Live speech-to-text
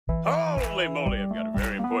Holy moly, I've got a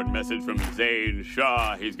very important message from Zane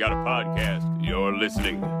Shaw. He's got a podcast. You're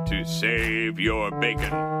listening to Save Your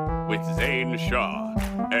Bacon with Zane Shaw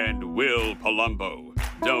and Will Palumbo.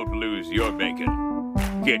 Don't lose your bacon.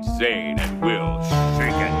 Get Zane and Will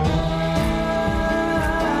shaken.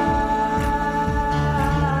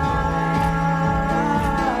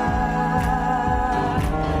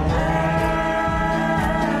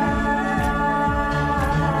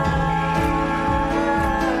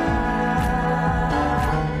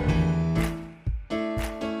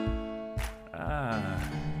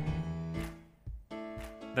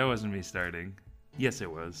 That wasn't me starting. Yes, it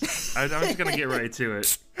was. I'm just going to get right to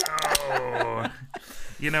it. Oh.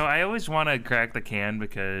 You know, I always want to crack the can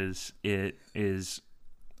because it is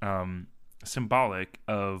symbolic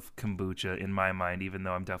of kombucha in my mind, even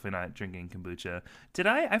though I'm definitely not drinking kombucha. Did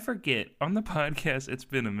I forget. On the podcast, it's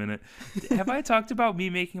been a minute. Have I talked about me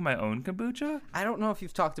making my own kombucha? I don't know if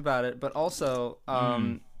you've talked about it, but also,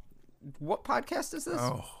 what podcast is this?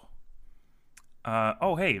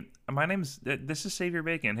 Hey, my name's, this is Save Your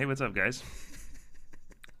Bacon. Hey, what's up, guys?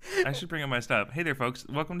 I should bring up my stuff. Hey there, folks.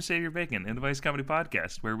 Welcome to Save Your Bacon, an advice comedy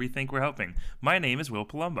podcast where we think we're helping. My name is Will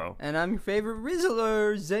Palumbo. And I'm your favorite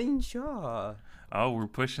Rizzler, Zane Shaw. Oh, we're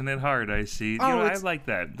pushing it hard, I see. I like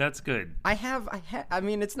that. That's good. I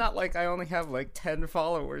mean, it's not like I only have like 10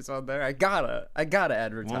 followers on there. I gotta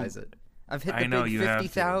advertise it. I've hit the big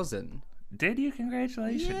 50,000. Did you?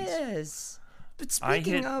 Congratulations. Yes. But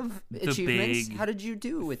speaking of achievements, how did you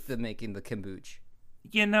do with making the kombucha?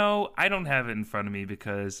 You know, I don't have it in front of me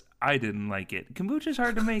because I didn't like it. Kombucha's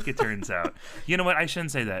hard to make, it turns out. You know what? I shouldn't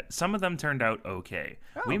say that. Some of them turned out okay.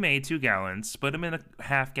 Oh. We made 2 gallons, split them in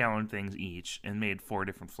half-gallon things each, and made 4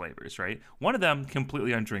 different flavors, right? One of them,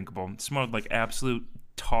 completely undrinkable. It smelled like absolute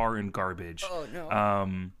tar and garbage. Oh,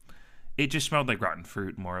 no. It just smelled like rotten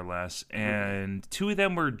fruit, more or less. And 2 of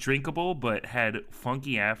them were drinkable, but had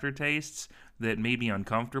funky aftertastes that made me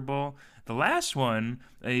uncomfortable. The last one,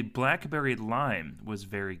 a blackberry lime, was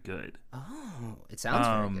very good. Oh, it sounds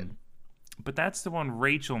very good. But that's the one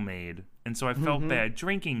Rachel made, and so I felt bad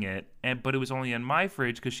drinking it. But it was only in my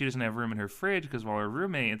fridge because she doesn't have room in her fridge because we're all our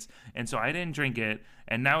roommates, and so I didn't drink it.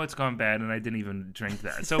 And now it's gone bad, and I didn't even drink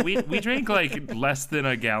that. So we drank like less than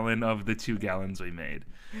a gallon of the 2 gallons we made.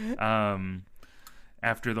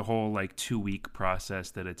 After the whole like 2-week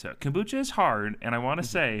process that it took. Kombucha is hard, and I want to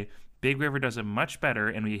say Big River does it much better,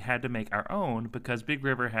 and we had to make our own because Big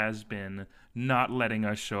River has been not letting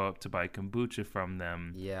us show up to buy kombucha from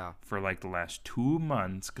them for like the last 2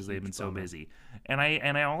 months because they've been so busy. And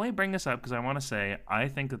I only bring this up because I want to say I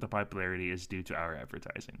think that the popularity is due to our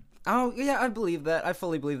advertising. Oh, yeah, I believe that. I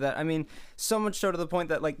fully believe that. I mean, so much so to the point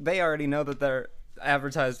that like they already know that they're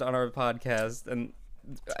advertised on our podcast, and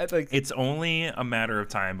it's only a matter of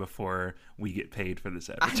time before we get paid for this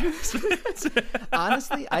advertisement.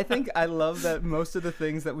 Honestly, I think I love that most of the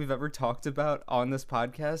things that we've ever talked about on this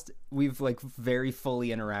podcast, we've like very fully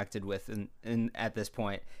interacted with in at this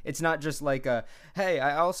point. It's not just like hey,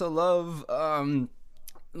 I also love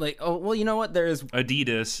like, oh, well, you know what? There is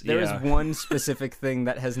Adidas. There is one specific thing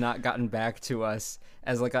that has not gotten back to us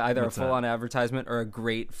as like either a full-on advertisement or a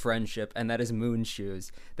great friendship, and that is Moon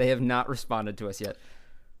Shoes. They have not responded to us yet.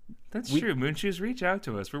 That's true. Moon Shoes, reach out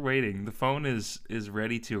to us. We're waiting. The phone is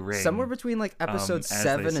ready to ring. Somewhere between like episode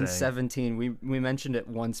 7 and 17, we mentioned it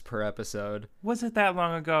once per episode. Was it that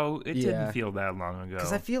long ago? It didn't feel that long ago.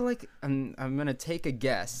 Because I feel like I'm gonna take a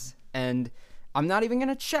guess, and I'm not even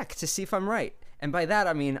gonna check to see if I'm right. And by that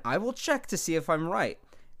I mean I will check to see if I'm right.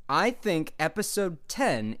 I think episode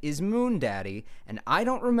 10 is Moon Daddy, and I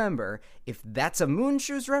don't remember if that's a Moon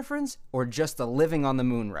Shoes reference or just a Living on the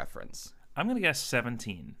Moon reference. I'm going to guess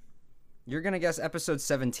 17. You're going to guess episode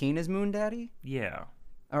 17 is Moon Daddy? Yeah.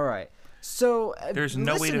 All right. So there's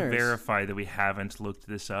no way to verify that we haven't looked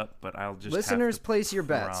this up, but I'll just listeners, have to place your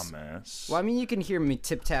bets. Promise. Well, I mean, you can hear me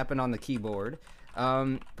tip-tapping on the keyboard.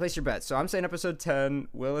 Place your bets. So I'm saying episode 10.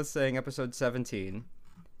 Will is saying episode 17.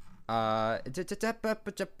 Anchor.fm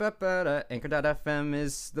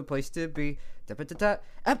is the place to be.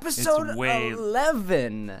 Episode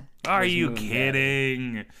 11. Are you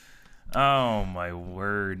kidding? Oh my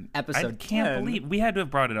word! Episode I can't 10. believe we had to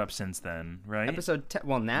have brought it up since then, right? Episode 10.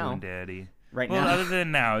 Well, now. Moon Daddy. Right well, now. Other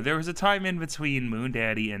than now, there was a time in between Moon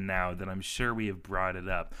Daddy and now that I'm sure we have brought it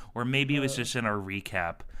up, or maybe it was just in our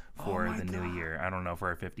recap for the new year. I don't know, for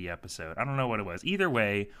our 50 episode. I don't know what it was. Either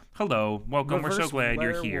way, hello, welcome. We're so glad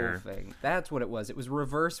you're here. That's what it was. It was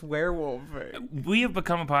reverse werewolfing. We have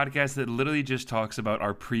become a podcast that literally just talks about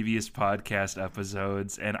our previous podcast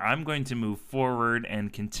episodes, and I'm going to move forward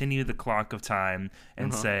and continue the clock of time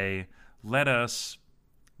and say, let us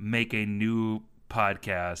make a new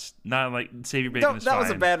podcast. Not like Save Your Bacon is That fine. was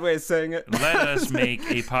a bad way of saying it. Let us make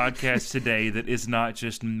a podcast today that is not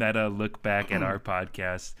just meta look back at our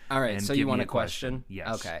podcast. All right, and so give you me want a question?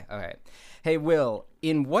 Yes. Okay, all right. Hey, Will,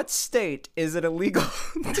 in what state is it illegal?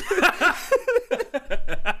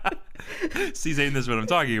 See, Zane, this is what I'm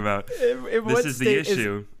talking about. In This what is the state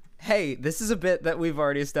issue. Hey, this is a bit that we've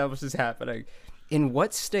already established is happening. In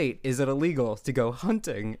what state is it illegal to go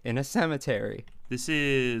hunting in a cemetery? This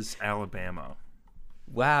is Alabama.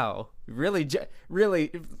 Wow. Really,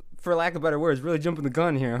 for lack of better words, really jumping the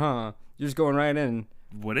gun here, huh? You're just going right in.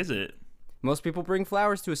 What is it? Most people bring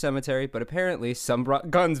flowers to a cemetery, but apparently some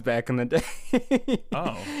brought guns back in the day.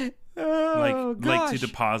 Oh. Oh, Like to gosh.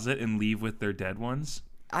 deposit and leave with their dead ones?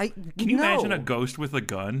 Can Can you imagine a ghost with a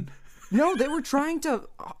gun? No, they were trying to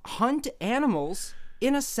hunt animals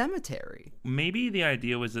in a cemetery. Maybe the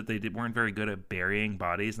idea was that they weren't very good at burying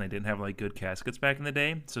bodies and they didn't have like good caskets back in the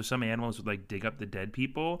day. So some animals would like dig up the dead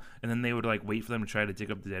people and then they would like wait for them to try to dig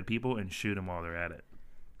up the dead people and shoot them while they're at it.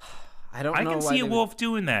 I don't I know. can why see a they would- wolf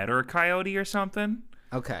doing that or a coyote or something.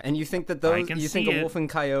 Okay, and you think that I those? can You think see a it. wolf and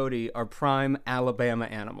coyote are prime Alabama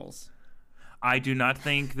animals? I do not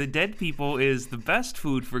think the dead people is the best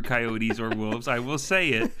food for coyotes or wolves. I will say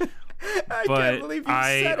it. I But can't believe you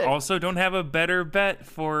I said it. also don't have a better bet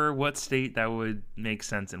for what state that would make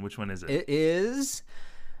sense in. Which one is it? It is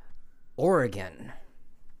Oregon.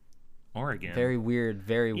 Oregon. Very weird.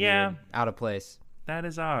 Very Yeah. weird. Out of place. That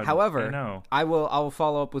is odd. However, I know. I will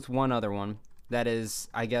follow up with one other one that is,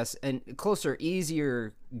 I guess, a closer,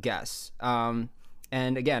 easier guess. And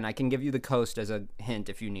again, I can give you the coast as a hint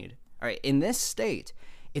if you need. All right, in this state,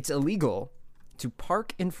 it's illegal to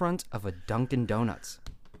park in front of a Dunkin' Donuts.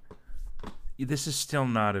 This is still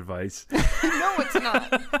not advice. No, it's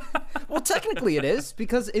not. Well, technically it is,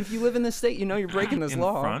 because if you live in this state, you know you're breaking this in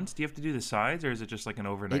law. front? Do you have to do the sides, or is it just like an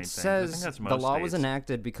overnight It thing? 'Cause I think says that's the most law was states.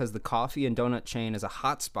 enacted because the coffee and donut chain is a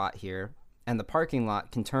hot spot here, and the parking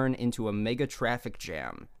lot can turn into a mega traffic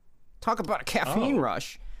jam. Talk about a caffeine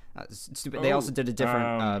rush. Stupid. They also did a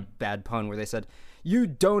different bad pun where they said, "You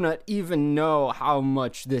donut even know how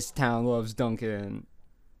much this town loves Dunkin'."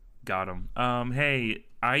 Got him. Hey,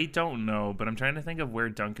 I don't know, but I'm trying to think of where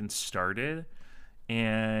Duncan started,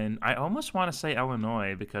 and I almost want to say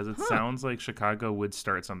Illinois because it sounds like Chicago would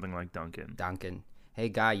start something like Duncan. Dunkin'. Hey,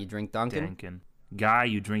 guy, you drink Dunkin'? Duncan. Guy,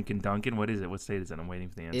 you drinking Duncan? What is it? What state is it? I'm waiting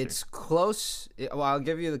for the answer. It's close. Well, I'll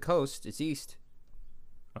give you the coast. It's east.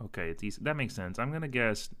 Okay, it's east. That makes sense. I'm gonna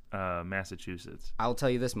guess Massachusetts. I'll tell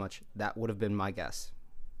you this much. That would have been my guess.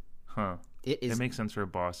 Huh. It is. That makes sense for a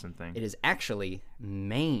Boston thing. It is actually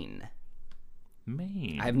Maine.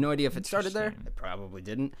 Maine. I have no idea if it started there. Interesting. It probably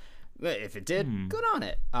didn't. But if it did, good on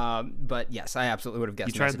it. But yes, I absolutely would have guessed.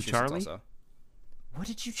 You tried the Massachusetts Charlie? Also. What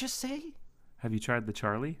did you just say? Have you tried the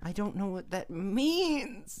Charlie? I don't know what that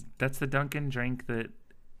means. That's the Dunkin' drink that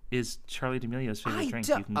is Charlie D'Amelio's favorite I drink.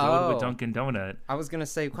 do- You can go to Oh. a Dunkin' Donut. I was gonna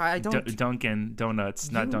say I don't. Dunkin'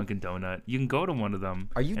 Donuts, not You- Dunkin' Donut. You can go to one of them.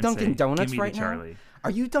 Are you and Dunkin' say, Donuts Give me right the now? Charlie.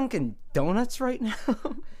 Are you Dunkin' Donuts right now?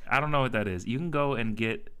 I don't know what that is. You can go and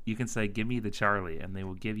you can say, give me the Charlie, and they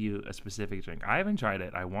will give you a specific drink. I haven't tried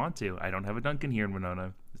it. I want to. I don't have a Dunkin' here in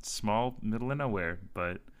Winona. It's small, middle of nowhere,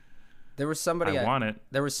 but There was somebody I want it.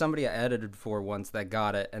 There was somebody I edited for once that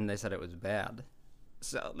got it, and they said it was bad.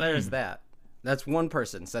 So there's that. That's one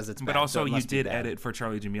person says it's bad. But also, so it you must be did bad. edit for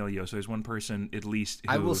Charlie D'Amelio, so there's one person at least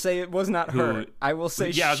who... I will say it was not her. I will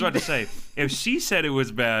say Yeah, I was she about to did. say, if she said it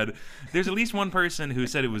was bad, there's at least one person who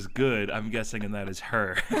said it was good, I'm guessing, and that is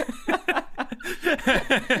her.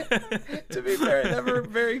 To be fair, I never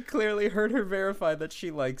very clearly heard her verify that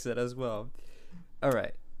she likes it as well. All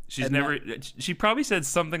right. She's And never. She probably said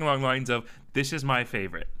something along the lines of, "This is my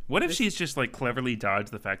favorite." What if she's just like cleverly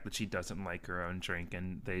dodged the fact that she doesn't like her own drink,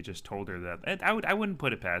 and they just told her that? And I wouldn't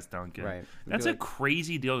put it past Duncan. Right. It'd That's be a like-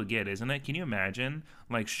 crazy deal to get, isn't it? Can you imagine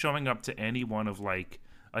like showing up to any one of like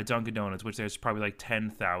a Dunkin' Donuts, which there's probably like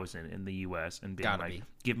 10,000 in the U.S., and being Gotta like, be.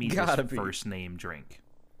 "Give me Gotta this be. first name drink,"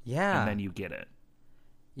 Yeah. and then you get it.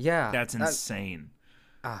 Yeah. That's insane.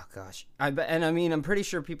 Oh gosh. I'm pretty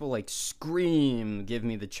sure people like scream, "Give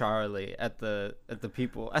me the Charlie" at the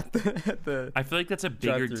people at the. I feel like that's a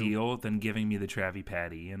bigger Drive-thru. deal than giving me the Travie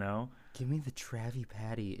Patty. You know. Give me the Travie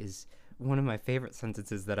Patty is one of my favorite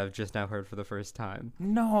sentences that I've just now heard for the first time.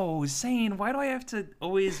 No, Zane, why do I have to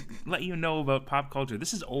always let you know about pop culture?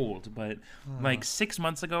 This is old, but like 6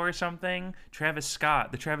 months ago or something, the Travis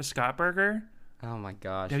Scott burger Oh my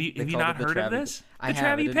gosh. Have you They called not it the heard of Travi- this? I The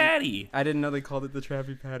have. Travi Patty. I didn't know they called it the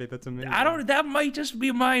Travi Patty. That's amazing. That might just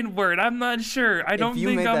be my word. I'm not sure. I don't you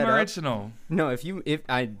think made I'm that up- original. No, if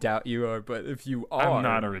I doubt you are, but if you are, I'm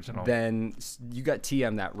not original. Then you got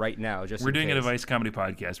TM that right now. Just We're in doing a case. device comedy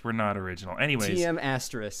podcast. We're not original. Anyways, TM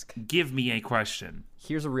asterisk. give me a question.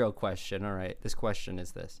 Here's a real question. All right, this question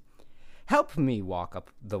is this: help me walk up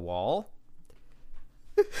the wall.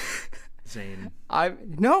 Zane.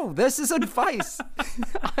 No, this is advice.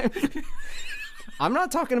 I'm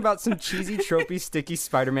not talking about some cheesy, tropey, sticky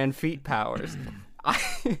Spider-Man feet powers.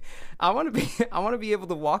 I want to be able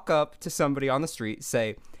to walk up to somebody on the street,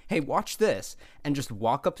 say, "Hey, watch this," and just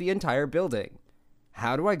walk up the entire building.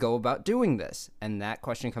 How do I go about doing this? And that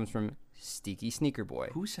question comes from Sticky Sneaker Boy.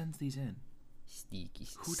 Who sends these in?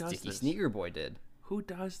 Who does Sticky this? Sneaker Boy did. Who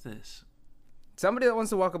does this? Somebody that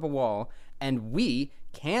wants to walk up a wall, and we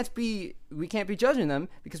can't be judging them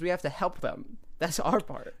because we have to help them. That's our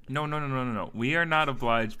part. No. We are not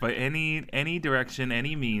obliged by any direction,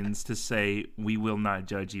 any means to say we will not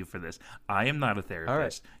judge you for this. I am not a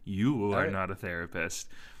therapist. You are not a therapist.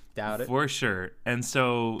 Doubt it. For sure. And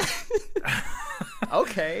so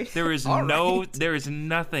Okay. there is All right. there is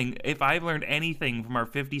nothing. If I've learned anything from our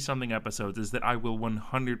 50-something episodes is that I will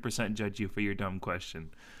 100% judge you for your dumb question.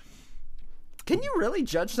 Can you really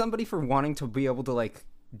judge somebody for wanting to be able to like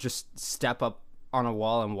just step up on a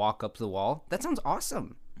wall and walk up the wall? That sounds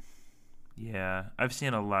awesome. Yeah, I've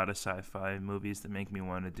seen a lot of sci-fi movies that make me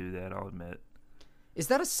want to do that, I'll admit. Is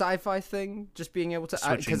that a sci-fi thing? Just being able to,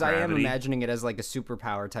 Switching because I am gravity. imagining it as like a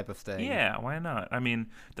superpower type of thing. Yeah, why not? I mean,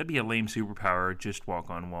 that'd be a lame superpower, just walk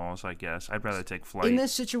on walls, I guess. I'd rather take flight. In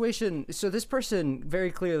this situation, so this person very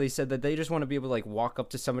clearly said that they just want to be able to like walk up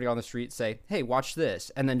to somebody on the street, say, "Hey, watch this,"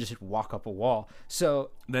 and then just walk up a wall.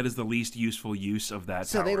 So That is the least useful use of that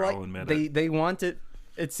so power, they like I'll admit it. they want it.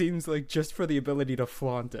 It seems like just for the ability to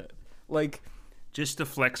flaunt it. Like Just to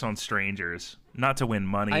flex on strangers, not to win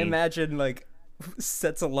money. I imagine like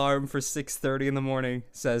sets alarm for 6:30 in the morning,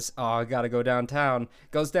 says, "Oh, I gotta go downtown,"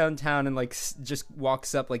 goes downtown and like just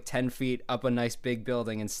walks up like 10 feet up a nice big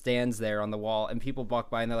building and stands there on the wall, and people walk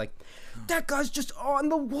by and they're like, "That guy's just on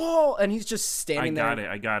the wall," and he's just standing there.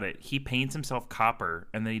 I got it. He paints himself copper,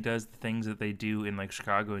 and then he does the things that they do in like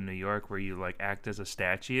Chicago and New York where you like act as a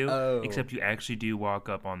statue, Oh. except you actually do walk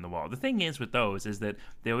up on the wall. The thing is with those is that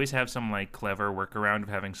they always have some like clever workaround of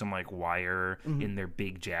having some like wire in their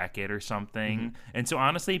big jacket or something. And so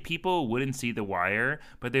honestly, people wouldn't see the wire,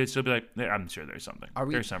 but they would still be like, I'm sure there's something.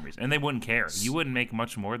 There's some reason. And they wouldn't care. You wouldn't make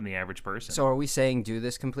much more than the average person. So are we saying do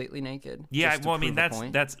this completely naked? Yeah, Just to well, I mean prove a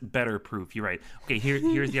point? that's better proof. You're right. Okay,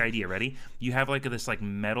 here's the idea. Ready? You have like this like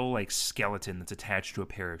metal like skeleton that's attached to a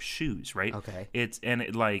pair of shoes, right? Okay.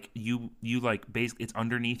 You like basically it's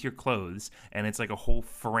underneath your clothes, and it's like a whole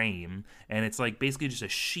frame, and it's like basically just a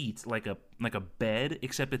sheet, like a bed,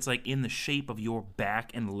 except it's like in the shape of your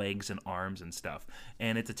back and legs and arms and stuff,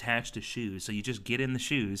 and it's attached to shoes. So you just get in the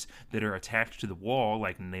shoes that are attached to the wall,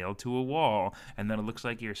 like nailed to a wall, and then it looks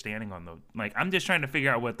like you're standing on the like. I'm just trying to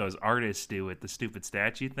figure out what those artists do with the stupid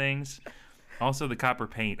statue things. Also, the copper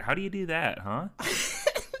paint. How do you do that, huh?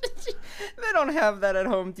 They don't have that at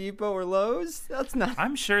Home Depot or Lowe's. That's not.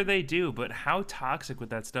 I'm sure they do, but how toxic would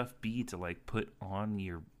that stuff be to like put on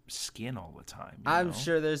your skin all the time? you know?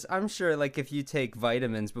 I'm sure like if you take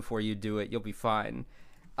vitamins before you do it, you'll be fine.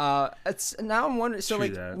 It's now I'm wondering. So True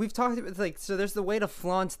like that. we've talked about like so there's the way to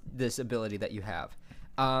flaunt this ability that you have.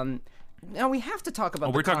 Now we have to talk about.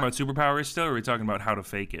 Oh, we're talking about superpowers still, or are we talking about how to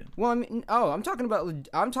fake it? Well, I mean, I'm talking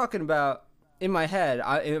about. In my head,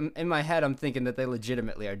 I'm thinking that they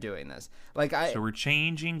legitimately are doing this. Like So we're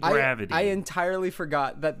changing gravity. I entirely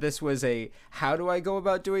forgot that this was a how do I go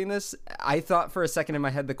about doing this? I thought for a second in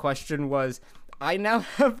my head the question was, I now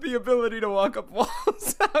have the ability to walk up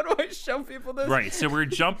walls. How do I show people this? Right, so we're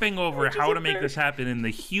jumping over Which is how a to make very- this happen in the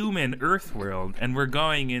human Earth world, and we're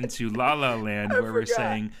going into La La Land where we're forgot.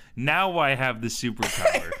 saying, now I have the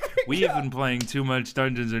superpower. We have been playing too much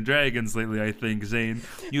Dungeons and Dragons lately, I think, Zane.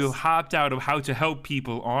 You hopped out of how to help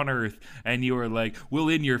people on Earth, and you were like, well,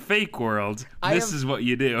 in your fake world, this is what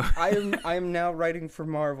you do. I am now writing for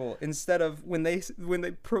Marvel. Instead of when they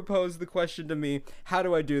proposed the question to me, how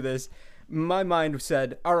do I do this? My mind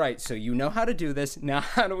said, all right, so you know how to do this. Now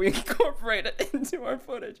how do we incorporate it into our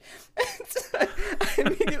footage? And so I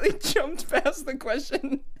immediately jumped past the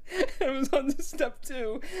question and was on to step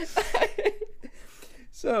 2.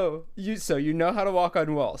 So you know how to walk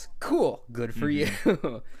on walls. Cool. Good for you.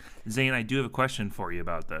 Zane, I do have a question for you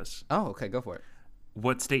about this. Oh, okay, go for it.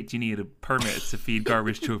 What state do you need a permit to feed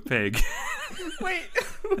garbage to a pig? Wait.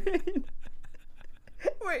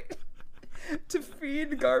 To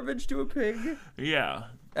feed garbage to a pig? Yeah.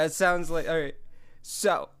 That sounds like... All right.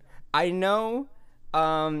 So, I know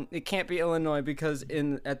it can't be Illinois because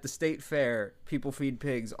at the state fair, people feed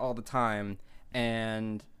pigs all the time.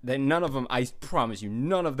 And then none of them, I promise you,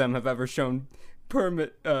 none of them have ever shown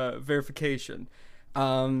permit verification.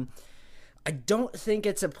 I don't think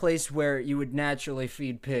it's a place where you would naturally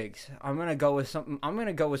feed pigs. I'm gonna go with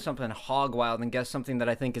something hog wild and guess something that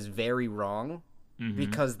I think is very wrong,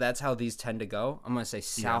 because that's how these tend to go. I'm gonna say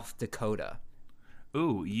South Dakota.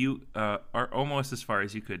 Ooh, you are almost as far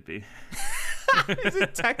as you could be. Is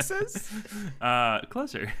it Texas?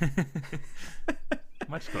 Closer.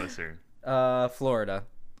 Much closer. Florida.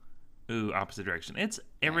 Ooh, opposite direction. It's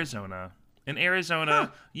Arizona. In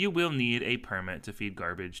Arizona, you will need a permit to feed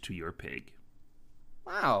garbage to your pig.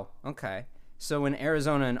 Wow. Okay. So when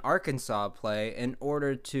Arizona and Arkansas play, in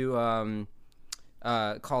order to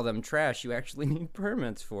call them trash, you actually need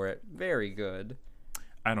permits for it. Very good.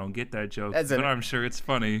 I don't get that joke, but I'm sure it's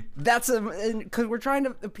funny. That's because we're trying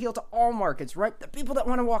to appeal to all markets, right? The people that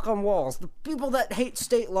want to walk on walls, the people that hate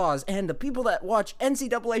state laws, and the people that watch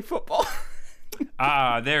NCAA football.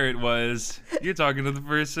 There it was. You're talking to the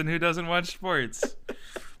person who doesn't watch sports.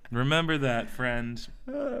 Remember that, friend.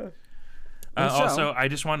 Also, I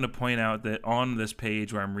just wanted to point out that on this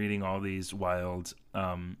page where I'm reading all these wild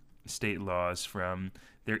state laws from,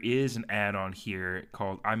 there is an ad on here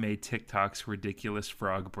called I Made TikTok's Ridiculous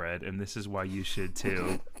Frog Bread, and this is why you should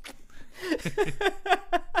too.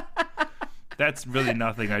 That's really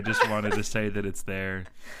nothing. I just wanted to say that it's there.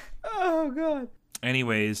 Oh, God.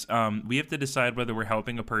 Anyways, we have to decide whether we're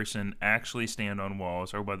helping a person actually stand on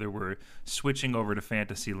walls or whether we're switching over to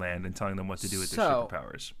Fantasyland and telling them what to do with their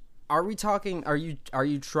superpowers. Are we talking? Are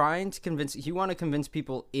you trying to convince? You want to convince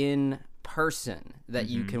people in person that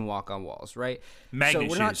you can walk on walls, right? Magnet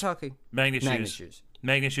shoes. We're not talking magnet shoes.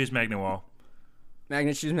 Magnet shoes, magnet wall.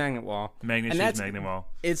 Magnet shoes, magnet wall. Magnet shoes, magnet wall.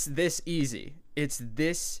 It's this easy.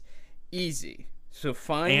 So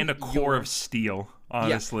find and a core of steel.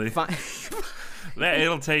 Honestly, yeah,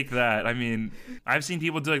 it'll take that. I mean, I've seen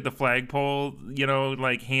people do like the flagpole,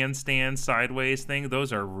 like handstand sideways thing.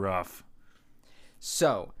 Those are rough.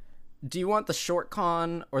 So, do you want the short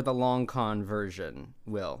con or the long con version,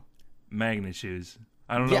 Will? Magnet shoes.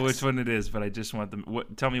 I don't know which one it is, but I just want them.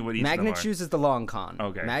 Tell me what each Magnet of them are. shoes is the long con.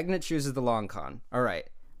 Okay. Magnet shoes is the long con. All right.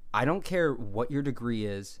 I don't care what your degree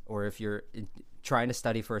is or if you're trying to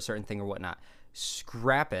study for a certain thing or whatnot.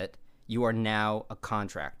 Scrap it. You are now a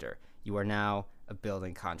contractor. You are now a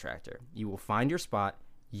building contractor. You will find your spot.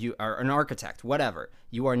 You are an architect, whatever.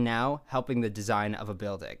 You are now helping the design of a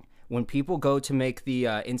building. When people go to make the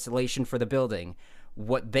insulation for the building,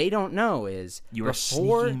 what they don't know is you are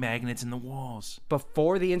sneaking magnets in the walls.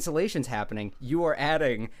 Before the insulation's happening, you are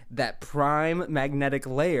adding that prime magnetic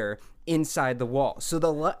layer inside the wall. So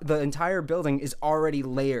the entire building is already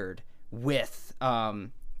layered with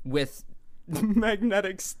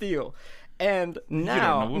magnetic steel. And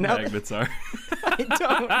now, you don't know what magnets are. I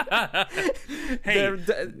don't. Hey,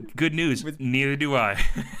 good news. Neither do I.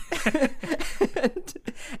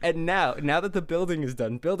 and now that the building is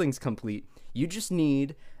done, building's complete. You just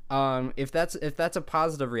need, if that's a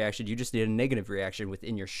positive reaction, you just need a negative reaction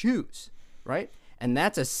within your shoes, right? And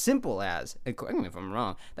that's as simple as, and correct me if I'm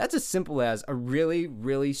wrong, that's as simple as a really,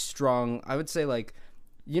 really strong, I would say like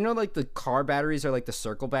the car batteries are like the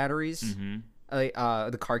circle batteries. Mm-hmm.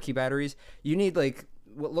 The car key batteries. You need like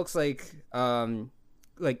what looks like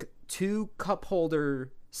 2 cup holder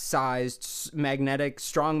sized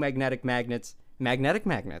strong magnetic magnets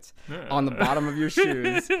on the bottom of your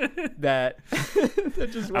shoes that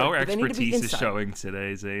just work. Our expertise is showing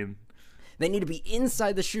today, Zane. They need to be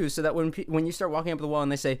inside the shoes so that when you start walking up the wall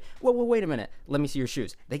and they say, whoa, wait a minute, let me see your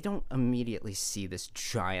shoes, they don't immediately see this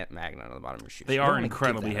giant magnet on the bottom of your shoes. They are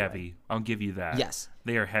incredibly heavy. I'll give you that. Yes.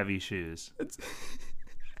 They are heavy shoes.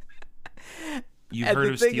 You've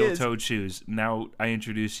heard of steel-toed shoes. Now I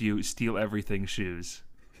introduce you Steel Everything shoes.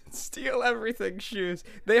 Steel Everything shoes.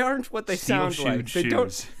 They aren't what they sound like. They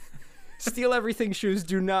don't. Steal Everything shoes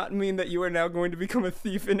do not mean that you are now going to become a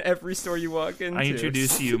thief in every store you walk into. I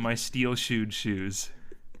introduce you my steel-shoed shoes.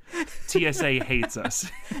 TSA hates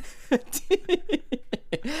us.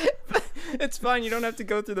 It's fine. You don't have to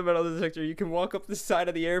go through the metal detector. You can walk up the side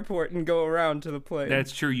of the airport and go around to the plane.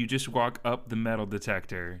 That's true. You just walk up the metal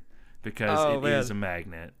detector because it is a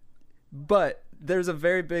magnet. But there's a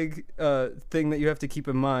very big thing that you have to keep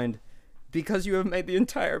in mind. Because you have made the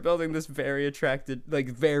entire building this very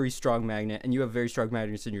very strong magnet, and you have very strong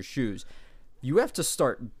magnets in your shoes, you have to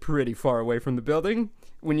start pretty far away from the building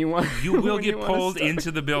when you want. You will get pulled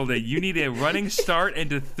into the building. You need a running start and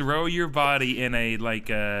to throw your body in a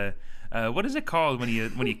What is it called when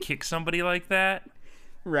you kick somebody like that?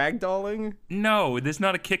 Ragdolling? No, there's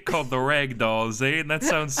not a kick called the ragdoll, Zane. That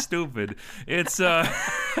sounds stupid. It's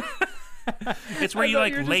it's where you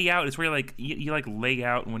like lay out. It's where you like lay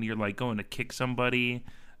out when you're like going to kick somebody.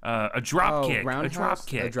 A drop kick. A drop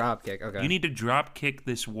kick. A drop kick. Okay. You need to drop kick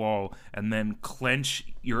this wall and then clench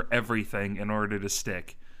your everything in order to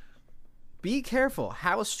stick. Be careful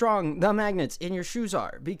how strong the magnets in your shoes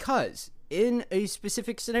are, because in a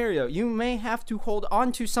specific scenario, you may have to hold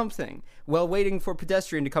on to something while waiting for a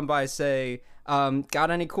pedestrian to come by and say, got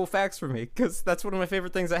any cool facts for me? Because that's one of my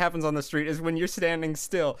favorite things that happens on the street is when you're standing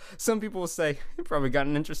still. Some people will say, you probably got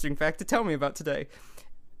an interesting fact to tell me about today.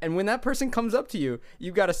 And when that person comes up to you,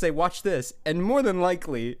 you got to say, watch this. And more than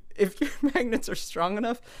likely, if your magnets are strong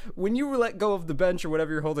enough, when you let go of the bench or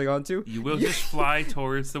whatever you're holding on to, you will just fly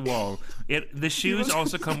towards the wall. The shoes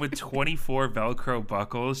also come with 24 Velcro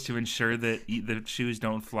buckles to ensure that the shoes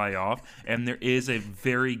don't fly off. And there is a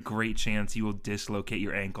very great chance you will dislocate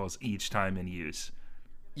your ankles each time in use.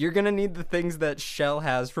 You're going to need the things that Shell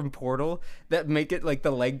has from Portal that make it like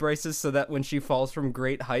the leg braces so that when she falls from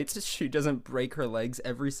great heights, she doesn't break her legs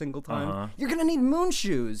every single time. Uh-huh. You're going to need moon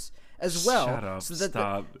shoes as well. Shut up. So that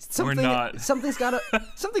stop. We're not. Something's got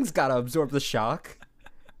to absorb the shock.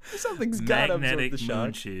 Something's got to absorb the Magnetic shock.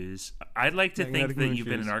 moon shoes. I'd like to think that you've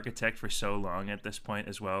been an architect for so long at this point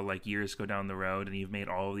as well, like years go down the road, and you've made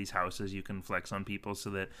all of these houses you can flex on people so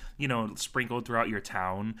that, sprinkled throughout your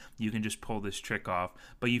town, you can just pull this trick off.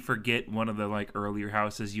 But you forget one of the like earlier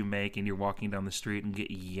houses you make, and you're walking down the street and get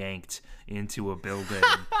yanked into a building.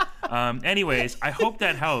 Anyways, I hope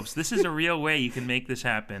that helps. This is a real way you can make this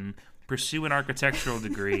happen. Pursue an architectural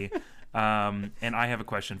degree. And I have a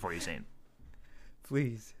question for you, Zane.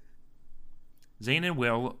 Please. Zane and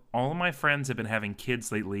Will, all of my friends have been having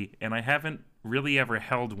kids lately, and I haven't really ever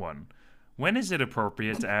held one. When is it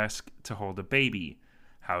appropriate to ask to hold a baby?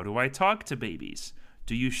 How do I talk to babies?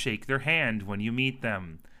 Do you shake their hand when you meet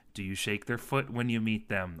them? Do you shake their foot when you meet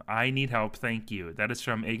them? I need help, thank you. That is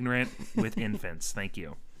from Ignorant with Infants. Thank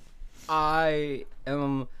you. I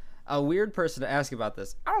am a weird person to ask about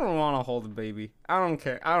this. I don't want to hold a baby. I don't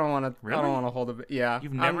care. I don't want to. Really? I don't want to hold a baby. Yeah.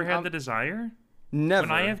 You've never had the desire? Never.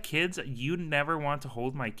 When I have kids, you never want to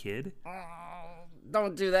hold my kid?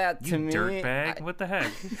 Don't do that to me. You dirtbag. What the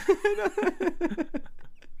heck?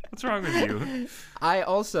 What's wrong with you? I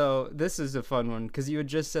also, this is a fun one, because you had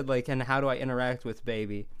just said, like, and how do I interact with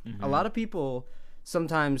baby? Mm-hmm. A lot of people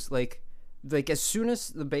sometimes, like as soon as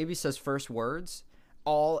the baby says first words,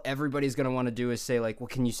 all everybody's going to want to do is say, like, well,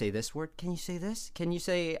 can you say this word? Can you say this? Can you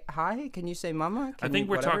say hi? Can you say mama? I think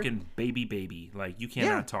we're talking baby. Like, you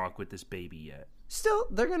cannot talk with this baby yet. Still,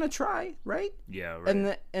 they're going to try, right? Yeah,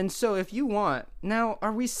 right. And so if you want, now,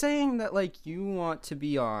 are we saying that, like, you want to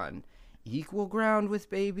be on equal ground with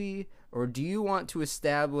baby, or do you want to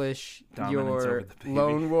establish your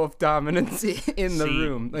lone wolf dominance in the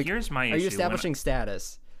room? Like, here's my issue. Are you establishing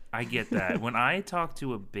status? I get that. When I talk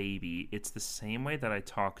to a baby, it's the same way that I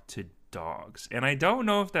talk to dogs. And I don't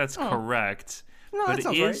know if that's correct, but it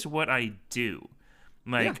is what I do.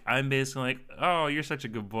 Like, I'm basically like, oh, you're such a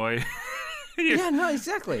good boy. Yeah, no,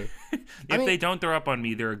 exactly. If they don't throw up on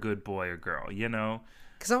me, they're a good boy or girl, you know?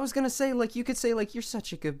 Because I was going to say, like, you could say, like, you're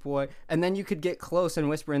such a good boy. And then you could get close and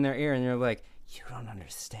whisper in their ear, and you're like, you don't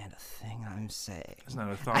understand a thing I'm saying. There's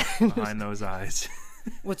not a thought behind those eyes.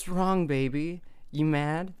 What's wrong, baby? You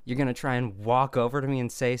mad? You're going to try and walk over to me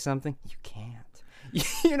and say something? You can't.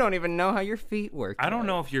 You don't even know how your feet work. I don't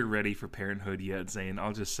know if you're ready for parenthood yet, Zane.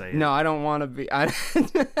 I'll just say it. No, I don't want to be.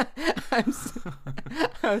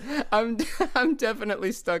 I'm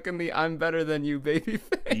definitely stuck in the I'm better than you baby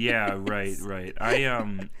phase. Yeah, right.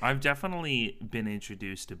 I've definitely been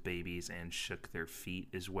introduced to babies and shook their feet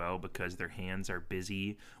as well because their hands are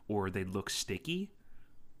busy or they look sticky.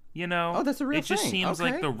 You know? Oh, that's a real thing. It just seems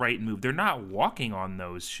like the right move. They're not walking on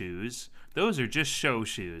those shoes. Those are just show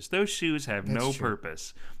shoes. Those shoes have no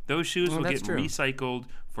purpose. Those shoes will get recycled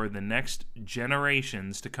for the next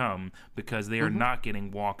generations to come because they are not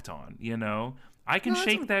getting walked on, you know? I can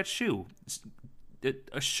shake that shoe,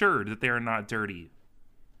 assured that they are not dirty.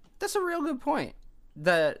 That's a real good point.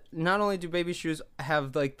 That not only do baby shoes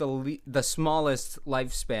have like the smallest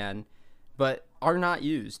lifespan, but are not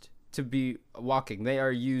used to be walking. They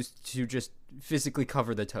are used to just physically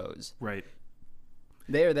cover the toes. Right.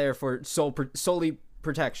 They are there for solely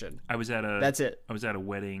protection. That's it. I was at a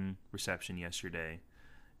wedding reception yesterday,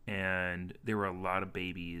 and there were a lot of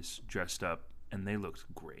babies dressed up and they looked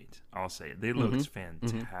great. I'll say it. They looked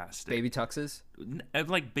fantastic. Baby tuxes?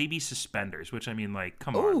 Like baby suspenders, which I mean, like,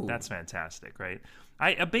 come Ooh. on, that's fantastic, right?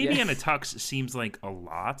 A baby in a tux seems like a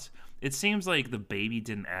lot. It seems like the baby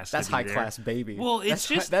didn't ask That's to be high there. class baby. Well, it's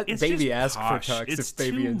just that it's baby just asked posh. for tux. It's If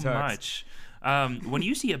baby too in tux. much. When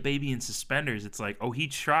you see a baby in suspenders, it's like, oh, he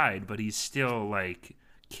tried, but he's still like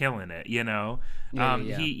killing it, you know.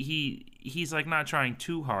 Yeah. He's like not trying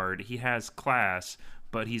too hard. He has class,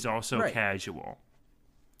 but he's also Right. casual.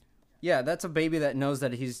 Yeah, that's a baby that knows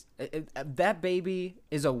that that baby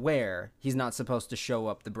is aware he's not supposed to show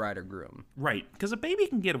up the bride or groom. Right, because a baby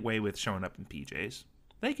can get away with showing up in PJs.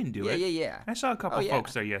 They can do it. Yeah. I saw a couple Oh, yeah.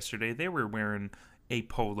 folks there yesterday. They were wearing a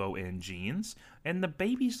polo and jeans, and the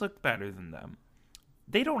babies looked better than them.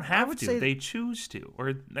 They don't have would to. say- They choose to. Or,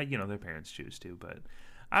 you know, their parents choose to, but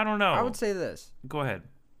I don't know. I would say this. Go ahead.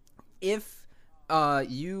 If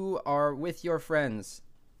you are with your friends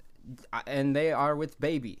and they are with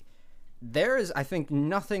baby, there is, I think,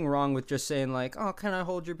 nothing wrong with just saying like, oh, can I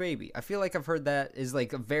hold your baby? I feel like I've heard that is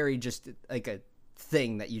like a very just like a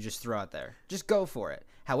thing that you just throw out there. Just go for it.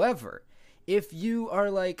 However, if you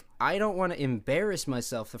are like, I don't want to embarrass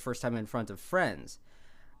myself the first time in front of friends,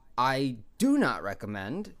 I do not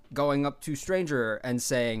recommend going up to a stranger and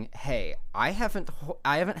saying, hey, I haven't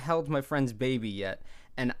held my friend's baby yet,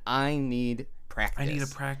 and I need practice. I need a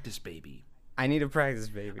practice baby. I need a practice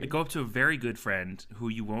baby. I go up to a very good friend who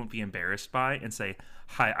you won't be embarrassed by and say,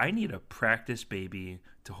 hi, I need a practice baby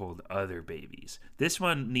to hold other babies. This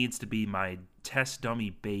one needs to be my test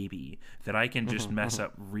dummy baby that I can just mess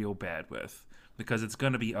up real bad with because it's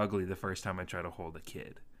going to be ugly the first time I try to hold a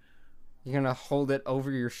kid. You're gonna hold it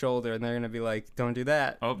over your shoulder, and they're gonna be like, "Don't do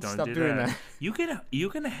that. Oh, don't Stop do doing that. that." You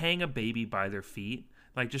can hang a baby by their feet,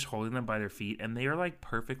 like just holding them by their feet, and they are like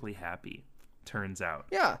perfectly happy. Turns out,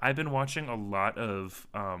 Yeah. I've been watching a lot of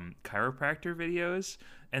chiropractor videos,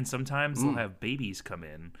 and sometimes they'll have babies come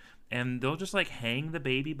in, and they'll just like hang the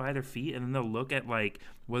baby by their feet, and then they'll look at like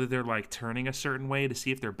whether they're like turning a certain way to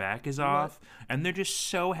see if their back is off, and they're just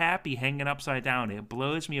so happy hanging upside down. It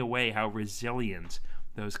blows me away how resilient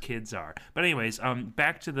those kids are. But anyways,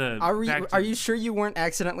 back to the. Are you sure you weren't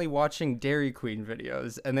accidentally watching Dairy Queen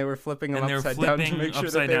videos and they were flipping them and they're upside down to flipping make sure that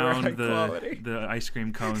upside they were down high quality? the ice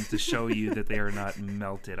cream cones to show you that they are not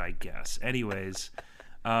melted, I guess. Anyways,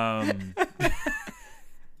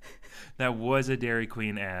 that was a Dairy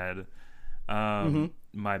Queen ad.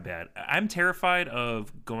 My bad. I'm terrified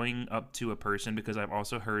of going up to a person because I've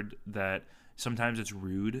also heard that sometimes it's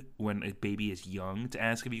rude when a baby is young to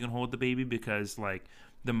ask if you can hold the baby because like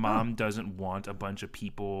the mom doesn't want a bunch of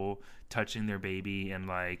people touching their baby and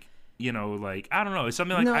like, you know, like I don't know, it's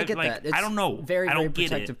something like No, I get that. It's I don't know. Very, I don't very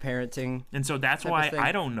get protective it. parenting. And so that's type why of thing.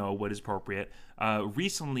 I don't know what is appropriate.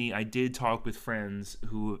 Recently, I did talk with friends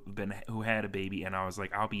who had a baby, and I was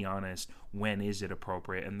like, "I'll be honest, when is it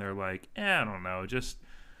appropriate?" And they're like, I don't know, just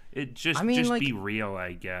like, be real,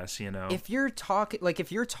 I guess, you know. If you're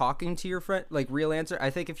talking to your friend, like real answer, I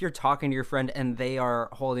think if you're talking to your friend and they are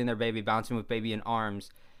holding their baby, bouncing with baby in arms,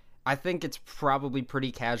 I think it's probably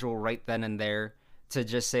pretty casual right then and there to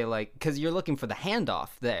just say like, because you're looking for the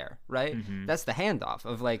handoff there, right? That's the handoff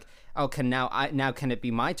of like, oh, can it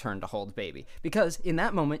be my turn to hold baby? Because in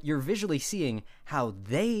that moment you're visually seeing how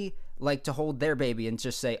they like to hold their baby and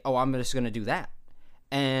just say, oh, I'm just gonna do that,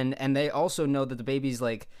 and they also know that the baby's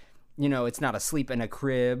like, you know, it's not asleep in a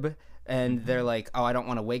crib, and they're like, oh, I don't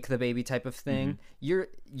want to wake the baby type of thing. You're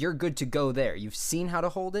good to go there. You've seen how to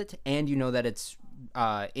hold it, and you know that it's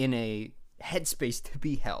in a headspace to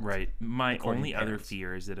be held. Right. My only other parents.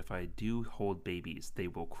 fear is that if I do hold babies, they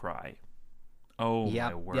will cry. Oh, Yep.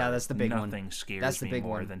 my word. Yeah, that's the big one. Nothing scares That's the me big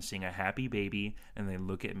more one. than seeing a happy baby and they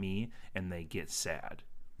look at me and they get sad.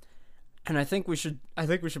 And I think we should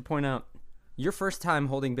point out, your first time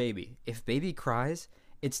holding baby, if baby cries,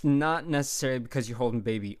 it's not necessarily because you're holding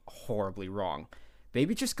baby horribly wrong.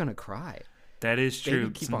 Baby just gonna cry. That is Baby true.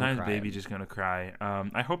 keep on Sometimes crying. baby's just gonna cry.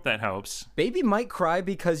 I hope that helps. Baby might cry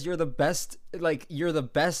because you're the best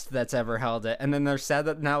that's ever held it, and then they're sad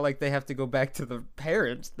that now like they have to go back to the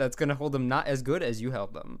parents that's gonna hold them not as good as you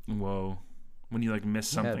held them. Whoa. When you like miss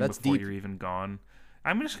something that's before deep. you're even gone.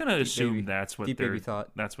 I'm just gonna assume baby- that's what deep they're baby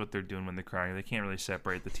thought. that's what they're doing when they're crying. They can't really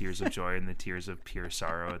separate the tears of joy and the tears of pure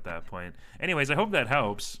sorrow at that point. Anyways, I hope that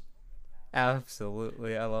helps.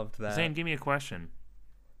 Absolutely, I loved that. Zane, give me a question.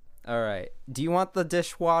 All right, do you want the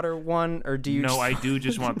dishwater one or do you? No, I do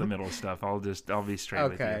just want the middle stuff. I'll be straight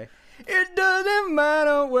with you. Okay. It doesn't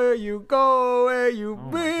matter where you go, where you Oh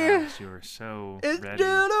be. my gosh, you are so It's ready.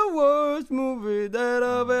 still the worst movie that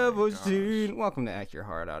I've my ever gosh. seen. Welcome to Act Your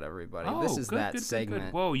Heart Out, everybody. Oh, this is good, that good, segment.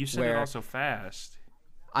 Good. Whoa, you said it where all so fast.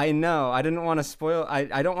 I know. I didn't want to spoil.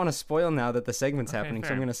 I don't want to spoil now that the segment's happening, so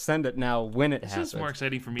fair. I'm going to send it now when it happens. This is more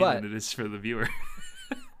exciting for me But- than it is for the viewer.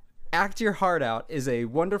 Act Your Heart Out is a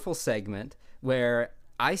wonderful segment where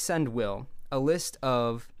I send Will a list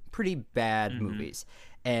of pretty bad movies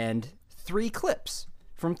and 3 clips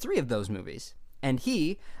from 3 of those movies. And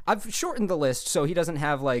I've shortened the list so he doesn't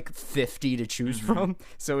have like 50 to choose from,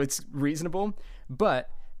 so it's reasonable. But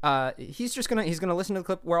he's gonna listen to the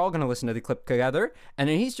clip. We're all gonna listen to the clip together, and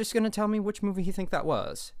then he's just gonna tell me which movie he think that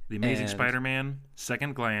was. The Amazing And- Spider-Man,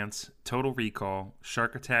 Second Glance, Total Recall,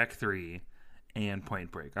 Shark Attack 3, and Point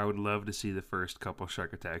Break. I would love to see the first couple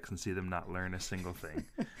Shark Attacks and see them not learn a single thing.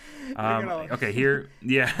 Okay, here...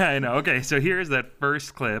 Yeah, I know. Okay, so here's that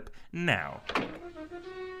first clip now.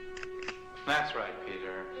 That's right,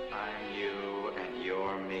 Peter. I'm you, and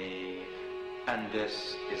you're me, and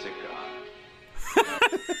this is a gun.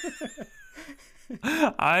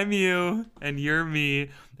 I'm you, and you're me,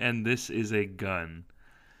 and this is a gun.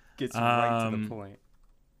 Gets right to the point.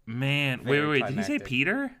 Man, Very wait. Did he say climactic.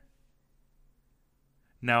 Peter?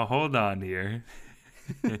 Now, hold on here.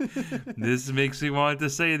 This makes me want to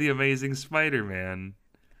say The Amazing Spider-Man.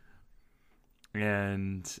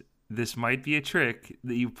 And this might be a trick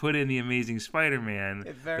that you put in The Amazing Spider-Man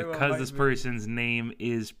It very well because might this be. person's name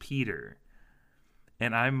is Peter.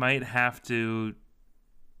 And I might have to...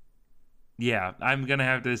 Yeah, I'm going to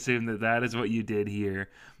have to assume that that is what you did here.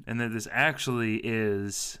 And that this actually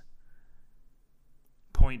is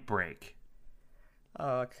Point Break.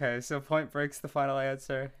 Okay, so Point Break's the final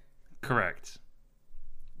answer. Correct.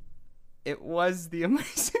 It was The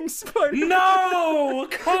Amazing Spider-Man. No!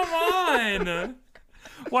 Come on!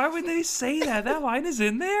 Why would they say that? That line is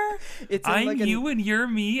in there? It's in I'm like you and you're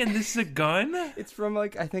me and this is a gun? It's from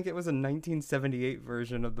like I think it was a 1978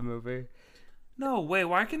 version of the movie. No way.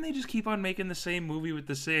 Why can they just keep on making the same movie with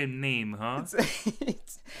the same name, huh?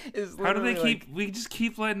 It's How do they literally keep... We just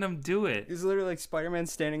keep letting them do it. It's literally like Spider-Man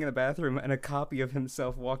standing in the bathroom and a copy of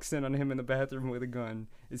himself walks in on him in the bathroom with a gun.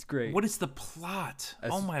 It's great. What is the plot?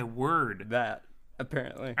 That's- Oh my word. that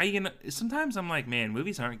apparently? Sometimes I'm like, man,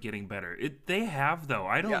 movies aren't getting better. They have, though.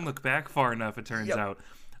 I don't Yeah. look back far enough, it turns Yep. out.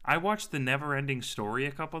 I watched The Never-Ending Story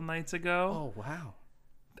a couple nights ago. Oh wow.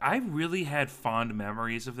 I really had fond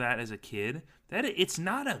memories of that as a kid. It's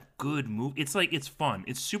not a good movie. It's like, it's fun.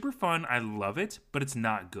 It's super fun. I love it, but it's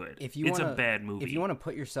not good. If you it's wanna, a bad movie. If you want to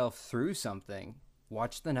put yourself through something,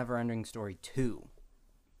 watch The Never-Ending Story 2.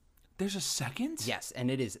 There's a second? Yes, and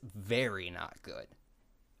it is very not good.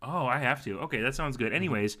 Oh, I have to. Okay, that sounds good.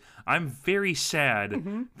 Anyways, I'm very sad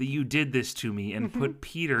that you did this to me and put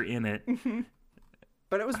Peter in it.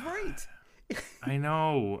 But it was great. I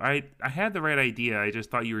know. I had the right idea. I just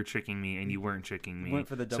thought you were tricking me, and you weren't tricking me. Went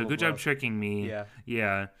for the So double good job bluff. tricking me. Yeah.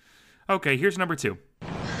 Yeah. Okay, here's number 2.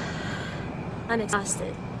 I'm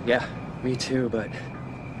exhausted. Yeah, me too, but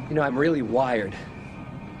you know, I'm really wired.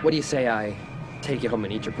 What do you say I take you home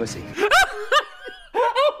and eat your pussy?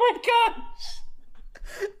 Oh my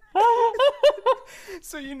gosh!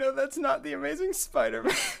 So you know that's not The Amazing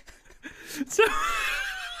Spider-Man. So...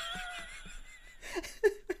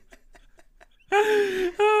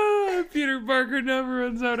 Peter Parker never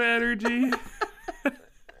runs out of energy.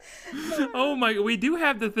 Oh my! We do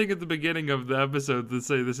have the thing at the beginning of the episode that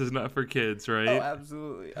say this is not for kids, right? Oh,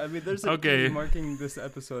 absolutely. I mean, there's a Okay. D marking this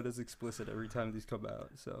episode as explicit every time these come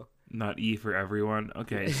out. So Not E for everyone.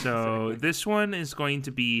 Okay, so this one is going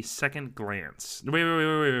to be Second Glance.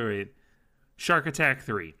 Wait. Shark Attack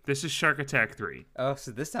 3. This is Shark Attack 3. oh,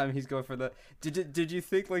 so this time he's going for the. Did you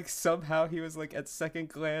think like somehow he was like at second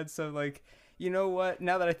glance? So like, you know what?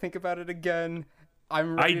 Now that I think about it again,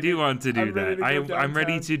 I'm. I Ready do want to do I'm ready that. to go I'm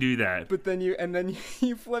ready downtown. to do that. But then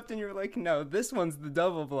you flipped and you were like, no, this one's the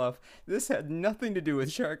double bluff. This had nothing to do with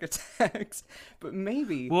shark attacks. But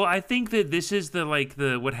maybe. Well, I think that this is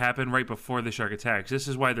the what happened right before the shark attacks. This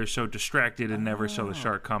is why they're so distracted and never saw the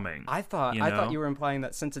shark coming. I thought you I know? thought you were implying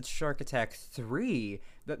that since it's Shark Attack 3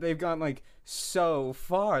 that they've gone like so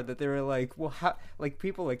far that they were like, well, how like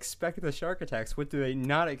people expect the shark attacks. What do they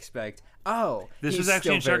not expect? Oh, This he's was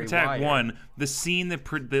actually in still Shark very Attack wired. 1. The scene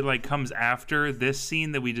that like comes after this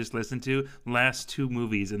scene that we just listened to lasts 2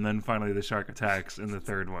 movies, and then finally the shark attacks in the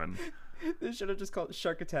third one. They should have just called it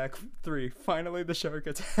Shark Attack 3. Finally, the shark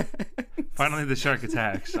attack. Finally the shark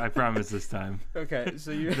attacks. I promise this time. Okay,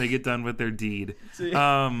 so you They get done with their deed. so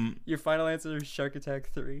your final answer is Shark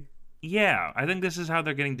Attack 3. Yeah, I think this is how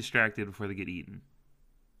they're getting distracted before they get eaten.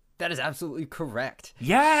 That is absolutely correct.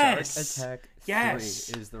 Yes! Shark Attack 3 Yes!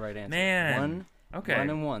 is the right answer. Man. 1 Okay.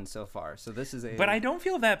 1-1 so far. So this is a. But I don't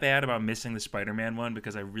feel that bad about missing the Spider-Man one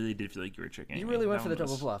because I really did feel like you were tricking me. You really went That for the one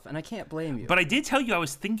double was- bluff, and I can't blame you. But I did tell you I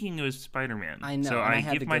was thinking it was Spider-Man. I know. So and I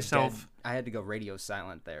had to give go myself. dead. I had to go radio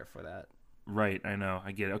silent there for that. Right, I know.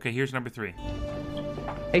 I get it. Okay, here's number 3.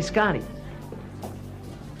 Hey, Scotty.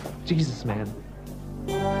 Jesus, man.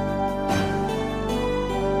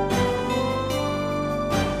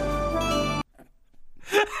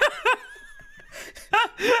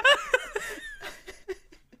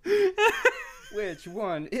 Which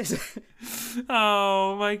one is it?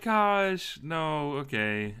 Oh my gosh. No,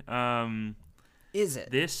 okay. Is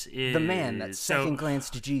it This is the man that so- second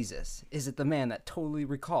glanced Jesus? Is it the man that totally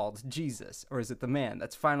recalled Jesus? Or is it the man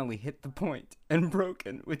that's finally hit the point and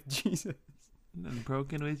broken with Jesus?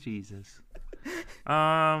 Broken with Jesus.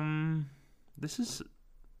 This is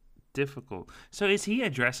difficult. So is he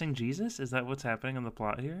addressing Jesus? Is that what's happening in the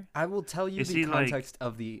plot here? I will tell you Is the he, like- context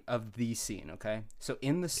of the scene, okay? So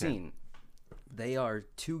in the scene, they are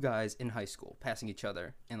two guys in high school passing each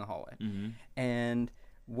other in the hallway. Mm-hmm. And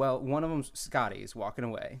well, one of them, Scotty, is walking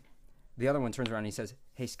away. The other one turns around and he says,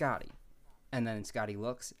 "Hey, Scotty." And then Scotty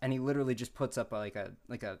looks and he literally just puts up like a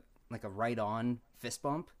right on fist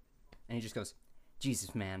bump and he just goes,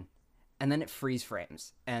 "Jesus, man." And then it freeze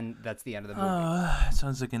frames and that's the end of the movie. It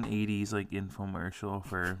sounds like an 80s like infomercial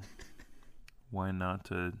for why not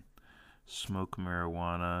to smoke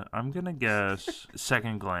marijuana. I'm gonna guess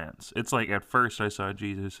second glance. It's like at first I saw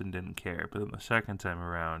Jesus and didn't care, but then the second time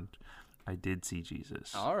around I did see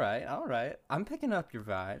Jesus. All right. I'm picking up your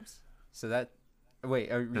vibes. So that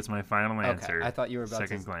wait, That's my final answer. Okay, I thought you were about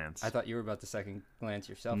second to glance. I thought you were about to second glance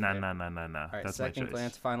yourself. No. there. All right, That's my second choice.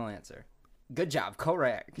 glance, final answer. Good job,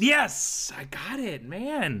 correct. Yes, I got it,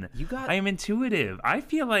 man. You got- I am intuitive. I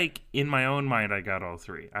feel like in my own mind I got all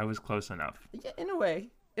 3. I was close enough. Yeah, in a way.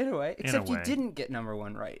 Except you way. didn't get number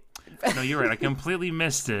 1 right. No, you're right. I completely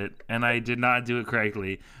missed it, and I did not do it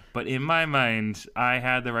correctly. But in my mind, I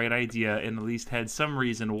had the right idea and at least had some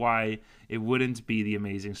reason why it wouldn't be the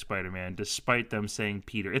Amazing Spider-Man, despite them saying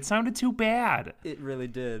Peter. It sounded too bad. It really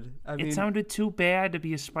did. I mean, It sounded too bad to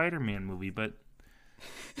be a Spider-Man movie, but,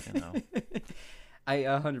 you know. I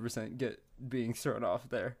 100% get being thrown off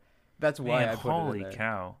there. That's why Man, I put it holy in there.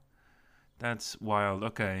 cow. That's wild.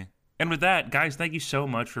 Okay. And with that, guys, thank you so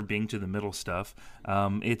much for being to the middle stuff.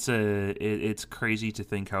 It's crazy to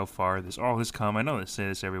think how far this all has come. I know I say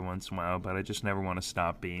this every once in a while, but I just never want to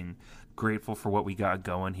stop being grateful for what we got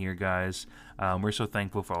going here, guys. We're so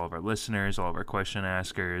thankful for all of our listeners, all of our question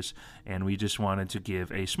askers, and we just wanted to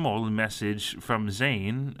give a small message from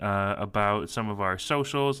Zane about some of our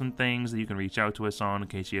socials and things that you can reach out to us on in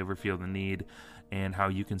case you ever feel the need, and how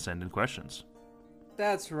you can send in questions.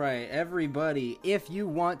 That's right, everybody. If you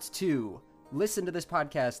want to listen to this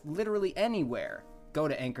podcast literally anywhere, go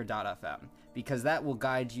to anchor.fm because that will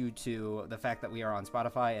guide you to the fact that we are on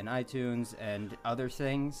Spotify and iTunes and other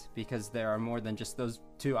things because there are more than just those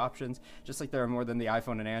 2 options, just like there are more than the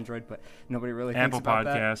iPhone and Android, but nobody really thinks Apple about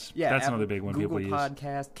Podcasts. that. Yeah, That's Apple, another big one Google people use.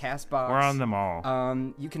 Podcast, CastBox. We're on them all.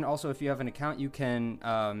 You can also, if you have an account, you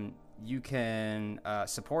can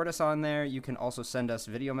support us on there. You can also send us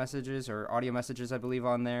video messages or audio messages, I believe,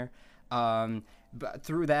 on there. But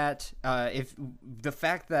through that, if the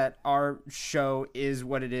fact that our show is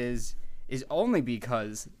what it is only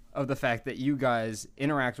because of the fact that you guys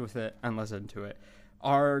interact with it and listen to it.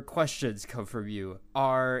 Our questions come from you.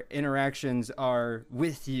 Our interactions are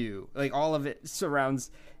with you. Like, all of it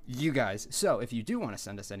surrounds you guys. So if you do want to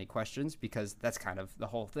send us any questions, because that's kind of the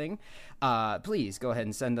whole thing, please go ahead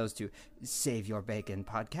and send those to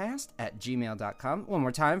saveyourbaconpodcast@gmail.com. One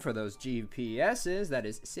more time for those GPSs, that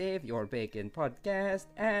is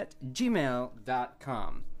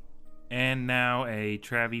saveyourbaconpodcast@gmail.com. And now a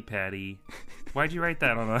Travie Patty. Why'd you write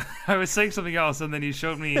that on a... I was saying something else, and then you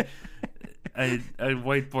showed me a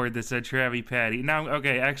whiteboard that said Travie Patty. Now,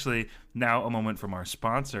 okay, actually, now a moment from our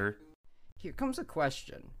sponsor. Here comes a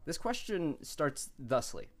question. This question starts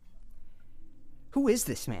thusly. Who is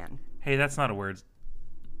this man? Hey, that's not a word.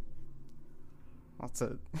 What's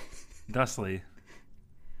a... Thusly.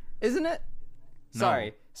 Isn't it?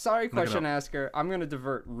 No. Sorry, it question up. asker. I'm going to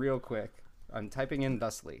divert real quick. I'm typing in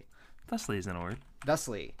thusly. Thusly isn't a word.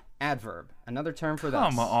 Thusly. Adverb. Another term for thus.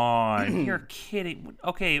 Come on. You're kidding.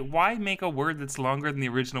 Okay, why make a word that's longer than the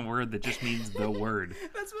original word that just means the word?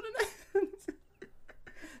 That's what it is.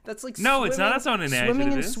 That's like No, it's not. That's not an adjective, swimming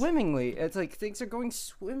and it is. swimmingly. It's like things are going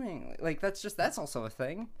swimmingly. Like that's also a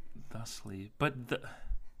thing. Thusly. But the...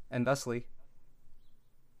 And thusly.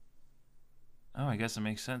 Oh, I guess it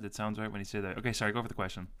makes sense. It sounds right when you say that. Okay, sorry, go for the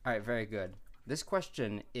question. All right, very good. This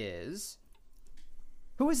question is,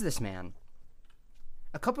 who is this man?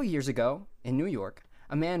 A couple years ago, in New York,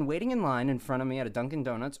 a man waiting in line in front of me at a Dunkin'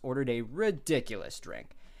 Donuts ordered a ridiculous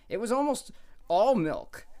drink. It was almost all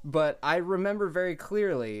milk, but I remember very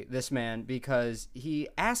clearly this man because he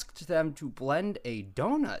asked them to blend a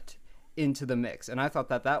donut into the mix, and I thought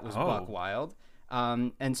that was buck wild.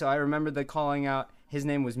 And so I remember the calling out. His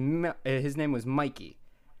name was Mikey.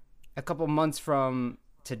 A couple months from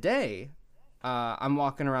today, I'm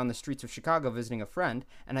walking around the streets of Chicago visiting a friend,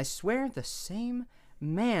 and I swear the same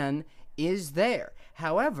man is there.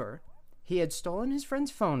 However, he had stolen his friend's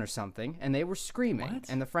phone or something, and they were screaming. What?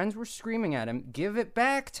 And the friends were screaming at him, "Give it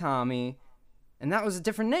back, Tommy." And that was a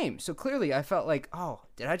different name. So clearly I felt like, oh,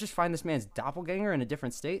 did I just find this man's doppelganger in a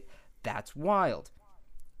different state? That's wild.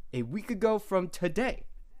 A week ago from today,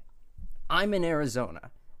 I'm in Arizona.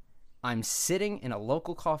 I'm sitting in a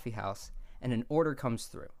local coffee house, and an order comes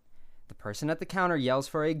through. The person at the counter yells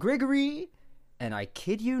for a Grigory, and I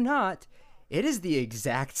kid you not, it is the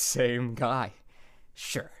exact same guy.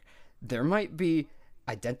 Sure, there might be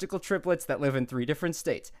identical triplets that live in 3 different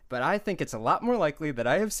states, but I think it's a lot more likely that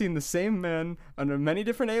I have seen the same man under many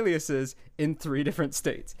different aliases in 3 different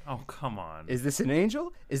states. Oh, come on. Is this an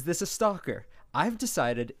angel? Is this a stalker? I've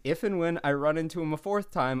decided if and when I run into him a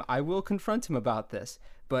 4th time, I will confront him about this.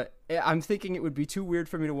 But I'm thinking it would be too weird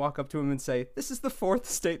for me to walk up to him and say, "This is the 4th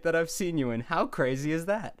state that I've seen you in. How crazy is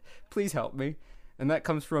that? Please help me." And that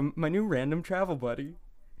comes from my new random travel buddy.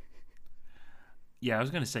 Yeah, I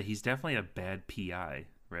was gonna say he's definitely a bad PI,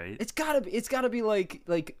 right? It's gotta be like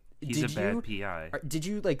He's a bad PI. Did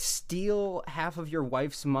you like steal half of your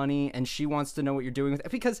wife's money and she wants to know what you're doing with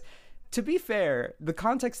it? Because to be fair, the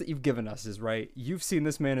context that you've given us is right. You've seen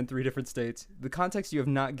this man in 3 different states. The context you have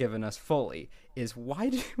not given us fully is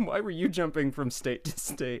why were you jumping from state to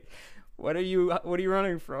state? What are you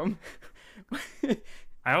running from?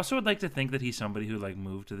 I also would like to think that he's somebody who like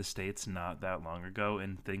moved to the States not that long ago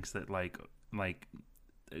and thinks that like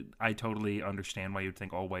I totally understand why you'd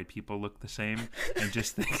think all white people look the same and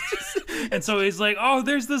just think and so he's like, "Oh,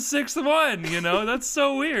 there's the 6th one," that's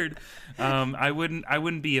so weird. I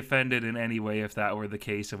wouldn't be offended in any way if that were the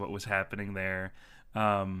case of what was happening there,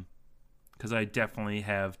 because I definitely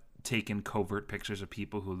have taken covert pictures of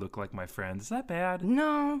people who look like my friends. Is that bad?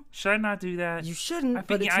 No. Should I not do that? You shouldn't, I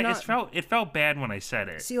but think, it's not... it felt bad when I said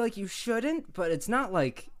it. See, like, you shouldn't, but it's not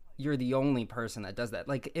like you're the only person that does that.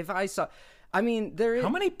 Like, if I saw... I mean, there is... How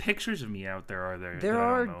many pictures of me out there are there? There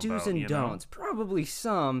are do's and don'ts. Probably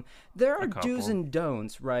some. There are do's and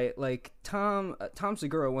don'ts, right? Like, Tom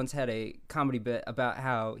Segura once had a comedy bit about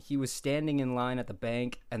how he was standing in line at the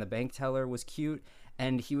bank, and the bank teller was cute,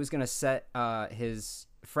 and he was going to set his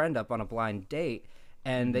friend up on a blind date,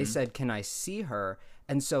 and they said, "Can I see her?"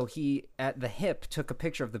 And so he, at the hip, took a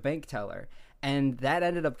picture of the bank teller, and that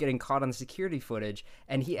ended up getting caught on the security footage,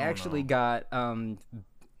 and he actually got...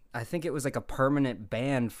 I think it was like a permanent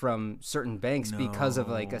ban from certain banks because of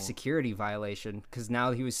like a security violation, because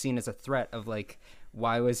now he was seen as a threat of like,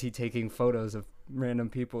 why was he taking photos of random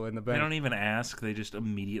people in the bank? They don't even ask, they just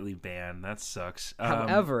immediately ban. That sucks.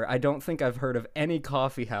 However, I don't think I've heard of any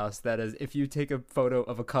coffee house that is, if you take a photo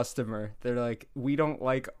of a customer, they're like, "We don't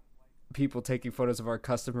like people taking photos of our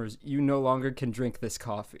customers. You no longer can drink this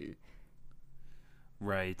coffee."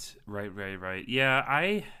 Right. Yeah,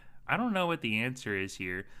 I don't know what the answer is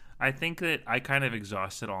here. I think that I kind of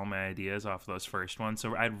exhausted all my ideas off those first ones,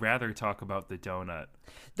 so I'd rather talk about the donut.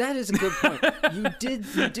 That is a good point. You did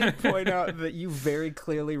point out that you very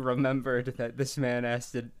clearly remembered that this man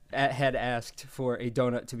had asked for a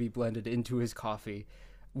donut to be blended into his coffee,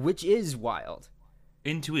 which is wild.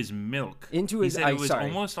 Into his milk. Into his... He said it was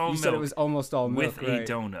almost all milk. You said it was almost all milk, with a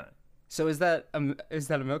donut. So is that a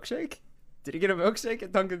milkshake? Did he get a milkshake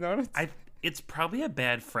at Dunkin' Donuts? It's probably a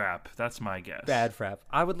bad frap. That's my guess. Bad frap.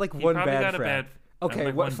 I would like one bad frap. Okay,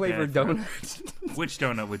 like what flavored donut? Which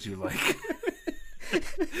donut would you like?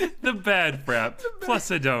 The bad frap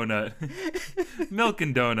plus a donut. Milk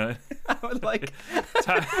and donut. I would like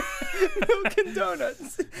milk and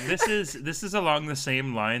donuts. This is along the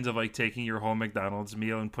same lines of like taking your whole McDonald's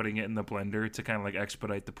meal and putting it in the blender to kind of like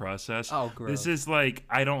expedite the process. Oh, gross. This is like,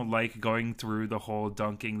 I don't like going through the whole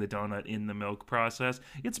dunking the donut in the milk process.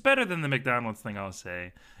 It's better than the McDonald's thing, I'll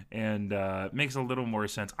say, and makes a little more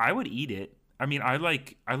sense. I would eat it. I mean, I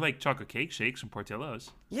like chocolate cake shakes and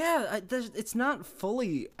Portillo's. Yeah, it's not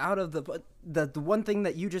fully out of the one thing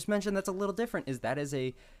that you just mentioned that's a little different is that is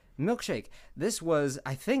a milkshake. This was,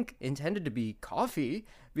 I think, intended to be coffee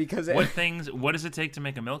because... What does it take to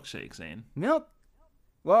make a milkshake, Zane? Milk?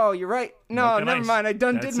 Whoa, you're right. No, never mind. I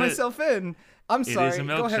did myself in. I'm It is sorry. a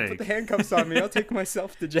Go ahead, put milkshake. the handcuffs on me. I'll take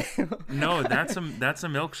myself to jail. No, that's a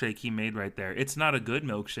milkshake he made right there. It's not a good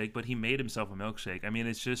milkshake, but he made himself a milkshake. I mean,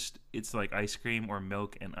 it's like ice cream or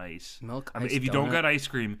milk and ice. Milk I mean, ice if you don't donut. got ice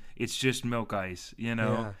cream, it's just milk ice. You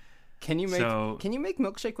know. Yeah. Can you make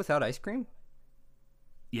milkshake without ice cream?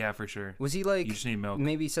 Yeah, for sure. Was he like, You just need milk.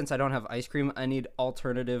 maybe since I don't have ice cream, I need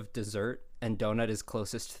alternative dessert, and donut is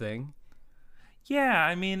closest thing? Yeah,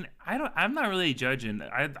 I mean, I'm not really judging.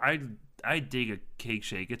 I dig a cake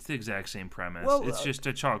shake. It's the exact same premise. Well, It's just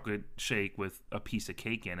a chocolate shake with a piece of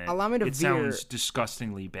cake in it. Allow me to It veer sounds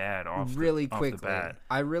disgustingly bad really off quickly. the bat.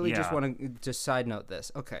 I really just Yeah. want to just side note this.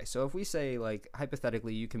 Okay, so if we say, like,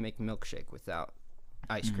 hypothetically, you can make milkshake without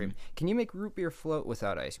ice Mm-hmm. cream, can you make root beer float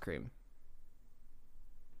without ice cream?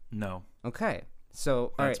 No, Okay,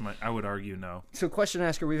 so all right. I would argue no. So, question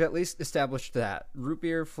asker, we've at least established that root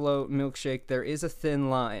beer float milkshake. There is a thin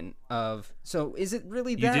line of. So, is it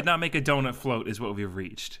really You that? did not make a donut float, is what we've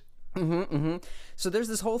reached. So there's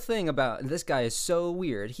this whole thing about this guy is so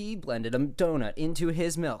weird. He blended a donut into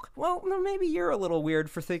his milk. Well, no, maybe you're a little weird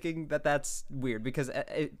for thinking that that's weird because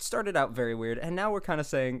it started out very weird, and now we're kind of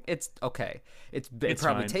saying it's okay. It It's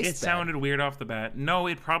probably fine. tastes It sounded weird off the bat. No,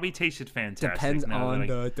 it probably tasted fantastic. Depends now on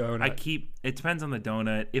that the donut. It depends on the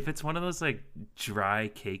donut. If it's one of those like dry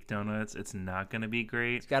cake donuts, it's not gonna be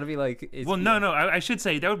great. It's got to be like. Well, no. I should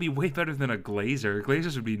say that would be way better than a glazer.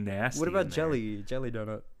 Glazers would be nasty. What about in there. jelly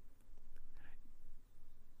donut?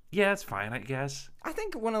 Yeah, it's fine, I guess. I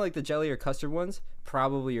think one of like the jelly or custard ones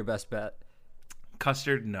probably your best bet.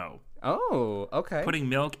 Custard, no. Oh, okay. Putting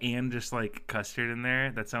milk and just like custard in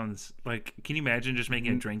there, that sounds like. Can you imagine just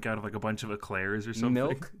making a drink out of like a bunch of eclairs or something?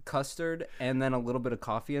 milk, custard, and then a little bit of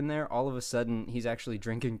coffee in there. All of a sudden, he's actually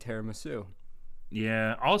drinking tiramisu.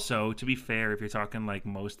 Yeah. Also, to be fair, if you're talking like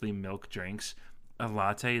mostly milk drinks, a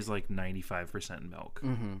latte is like 95% milk.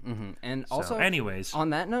 And So, also, anyways,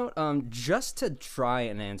 on that note, just to try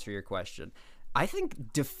and answer your question, I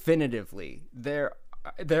think definitively there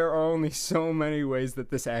are only so many ways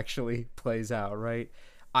that this actually plays out, right?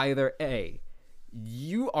 Either A,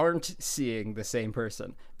 you aren't seeing the same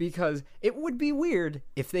person, because it would be weird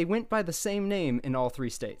if they went by the same name in all 3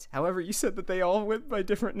 states. However, you said that they all went by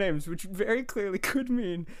different names, which very clearly could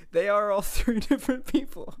mean they are all 3 different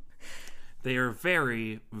people. they are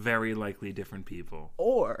very, very likely different people.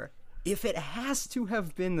 Or if it has to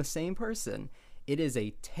have been the same person, it is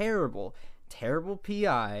a terrible, terrible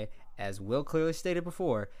PI, as Will clearly stated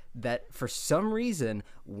before, that for some reason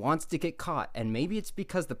wants to get caught. And maybe it's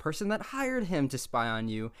because the person that hired him to spy on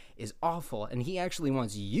you is awful, and he actually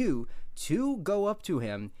wants you to go up to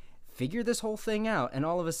him, figure this whole thing out, and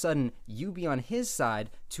all of a sudden you be on his side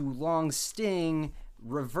to long sting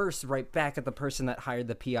reverse right back at the person that hired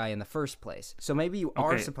the PI in the first place. So maybe you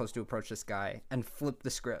are Okay. supposed to approach this guy and flip the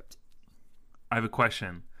script. I have a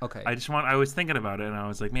question. Okay. I was thinking about it and I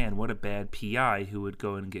was like, man, what a bad PI who would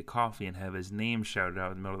go and get coffee and have his name shouted out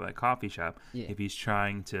in the middle of that coffee shop if he's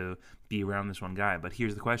trying to be around this one guy. But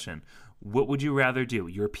here's the question. What would you rather do?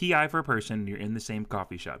 You're a PI for a person, you're in the same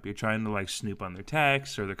coffee shop. You're trying to like snoop on their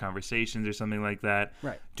texts or their conversations or something like that.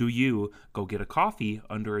 Right. Do you go get a coffee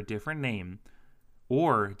under a different name?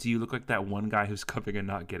 Or do you look like that one guy who's cupping and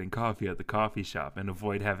not getting coffee at the coffee shop and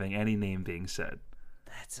avoid having any name being said?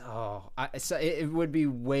 So it would be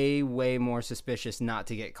way, way more suspicious not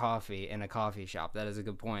to get coffee in a coffee shop. That is a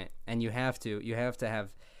good point. And you have to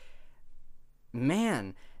have,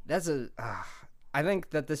 man, that's I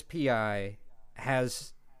think that this PI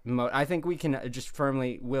has, I think we can just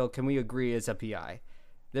firmly, Will, can we agree it's a PI?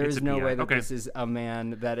 There It's is a no PI. way that Okay. this is a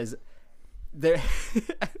man that is, there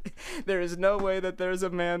there is no way that there's a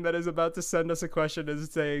man that is about to send us a question and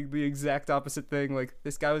saying the exact opposite thing. Like,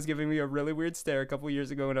 this guy was giving me a really weird stare a couple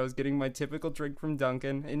years ago when I was getting my typical drink from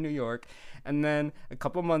Dunkin' in New York, and then a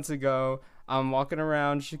couple months ago I'm walking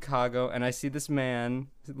around Chicago and I see this man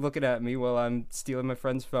looking at me while I'm stealing my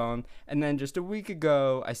friend's phone, and then just a week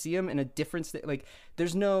ago I see him in a different state. Like,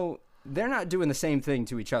 they're not doing the same thing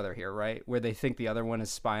to each other here, right? Where they think the other one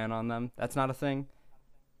is spying on them. That's not a thing.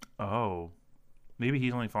 Oh. Maybe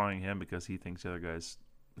he's only following him because he thinks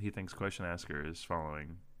Question Asker is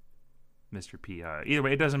following Mr. PI. Either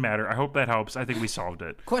way, it doesn't matter. I hope that helps. I think we solved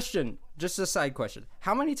it. Question, just a side question.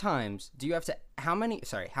 How many states do you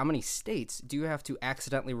have to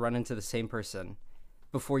accidentally run into the same person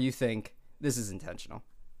before you think this is intentional?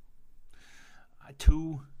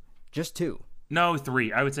 2. Just 2. No,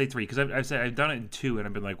 3. I would say 3 because I've done it in 2 and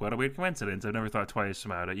I've been like, what a weird coincidence. I've never thought twice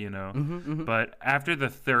about it, you know. But after the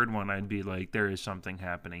third one, I'd be like, there is something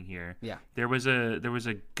happening here. Yeah. There was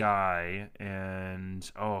a guy, and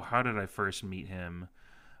how did I first meet him?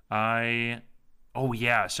 I Oh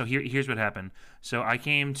yeah. So here's what happened. So I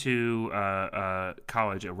came to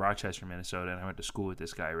college at Rochester, Minnesota, and I went to school with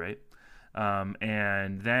this guy, right?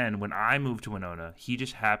 And then when I moved to Winona, he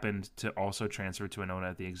just happened to also transfer to Winona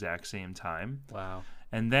at the exact same time. Wow.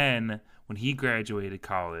 And then when he graduated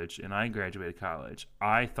college and I graduated college,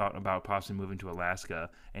 I thought about possibly moving to Alaska,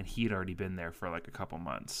 and he'd already been there for like a couple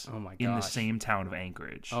months. Oh my In the gosh. same town of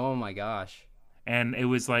Anchorage. Oh my gosh. And it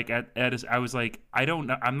was like I was like, I don't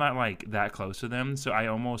know, I'm not like that close to them, so I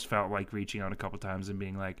almost felt like reaching out a couple times and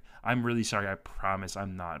being like, I'm really sorry, I promise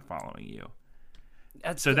I'm not following you.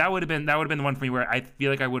 So that would have been the one for me where I feel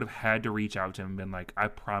like I would have had to reach out to him and been like, I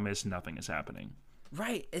promise nothing is happening.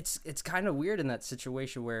 Right. It's kind of weird in that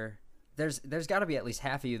situation where there's got to be at least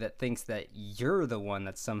half of you that thinks that you're the one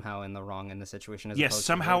that's somehow in the wrong in the situation. As Yes, opposed to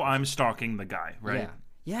somehow the- I'm stalking the guy, right?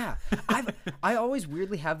 Yeah. I always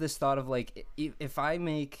weirdly have this thought of like, if I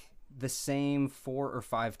make the same 4 or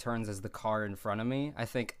 5 turns as the car in front of me, I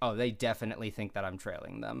think, oh, they definitely think that I'm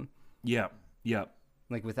trailing them. Yeah.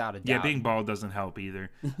 Like, without a doubt. Yeah, being bald doesn't help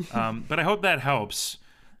either. But I hope that helps.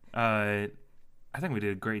 I think we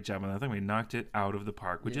did a great job on that. I think we knocked it out of the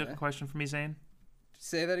park. Would you have a question for me, Zane?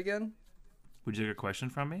 Say that again? Would you like a question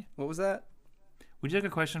from me? What was that? Would you like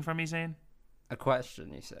a question from me, Zane? A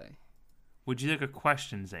question, you say? Would you like a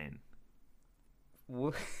question, Zane?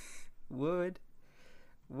 Would?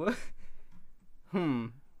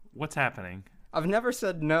 What's happening? I've never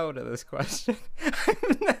said no to this question.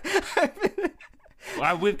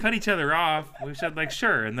 Well, we've cut each other off. We said like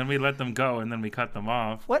sure, and then we let them go, and then we cut them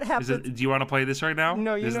off. What happens? Do you want to play this right now?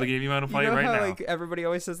 No, This is the game you want to play right how, now. Like everybody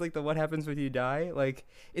always says, like the what happens when you die. Like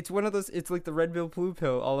it's one of those. It's like the red pill, blue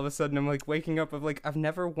pill. All of a sudden, I'm like waking up. Of like I've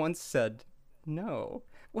never once said no.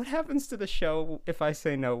 What happens to the show if I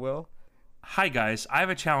say no, Will? Hi guys, I have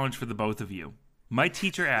a challenge for the both of you. My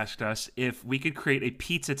teacher asked us if we could create a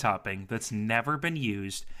pizza topping that's never been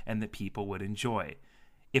used and that people would enjoy.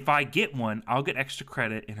 If I get one, I'll get extra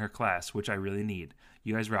credit in her class, which I really need.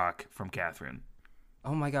 You guys rock. From Catherine.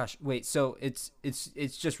 Oh my gosh! Wait, so it's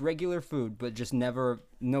just regular food, but just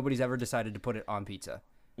nobody's ever decided to put it on pizza.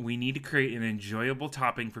 We need to create an enjoyable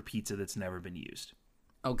topping for pizza that's never been used.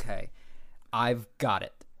 Okay, I've got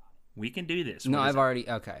it. We can do this. No, What is I've it? already.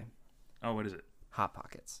 Okay, Oh, what is it? Hot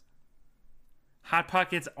Pockets. Hot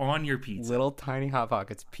Pockets on your pizza. Little tiny Hot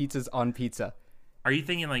Pockets. Pizzas on pizza. Are you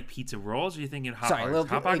thinking like pizza rolls? Or are you thinking Hot Sorry, Pockets? little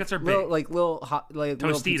Hot Pockets are big. little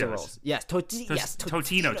pizza Tostitos. rolls. Yes, yes,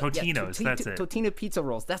 Totinos, that's it. Totino pizza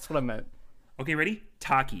rolls. That's what I meant. Okay, ready?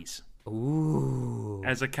 Takis. Ooh.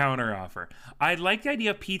 As a counter offer. I like the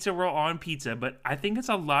idea of pizza roll on pizza, but I think it's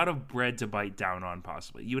a lot of bread to bite down on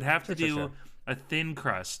possibly. You would have to do a thin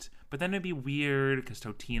crust, but then it'd be weird because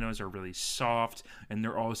Totinos are really soft and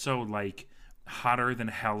they're also like hotter than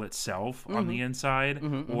hell itself on the inside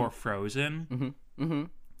or frozen.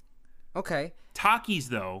 Okay. Takis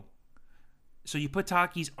though, so you put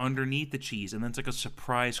Takis underneath the cheese and then it's like a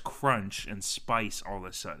surprise crunch and spice all of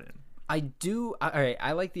a sudden. All right,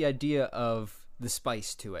 I like the idea of the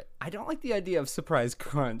spice to it. I don't like the idea of surprise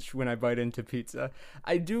crunch when I bite into pizza.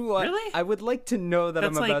 I do like. Really? I would like to know that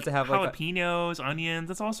That's I'm about like to have like a, jalapenos, onions.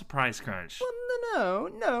 That's all surprise crunch.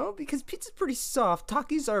 no, because pizza's pretty soft.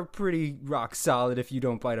 Takis are pretty rock solid if you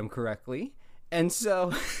don't bite them correctly. And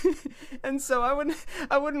so, I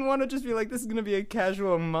wouldn't want to just be like, this is gonna be a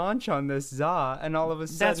casual munch on this za, and all of a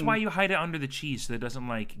sudden. That's why you hide it under the cheese so it doesn't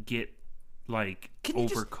like get like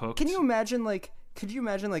overcooked. Could you imagine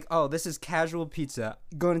like, oh, this is casual pizza.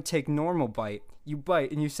 Going to take normal bite. You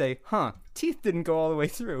bite and you say, huh, teeth didn't go all the way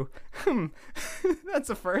through. That's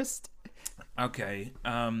a first. Okay.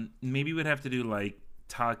 Maybe we'd have to do like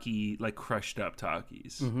like crushed up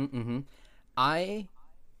Takis.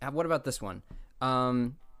 What about this one?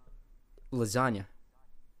 Lasagna.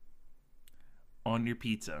 On your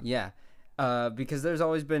pizza. Yeah. Because there's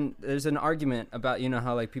an argument about, you know,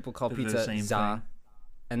 how like people call They're the pizza same za. thing.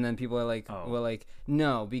 And then people are like, Oh. well, like,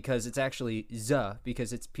 no, because it's actually za,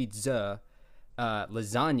 because it's pizza.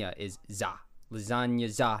 Lasagna is za. Lasagna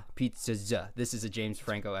za, pizza za. This is a James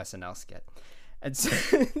Franco SNL skit. And so,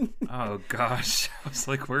 Oh gosh. I was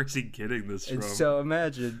like, where is he getting this from? and so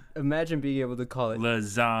imagine being able to call it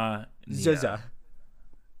Lasagna. zaza.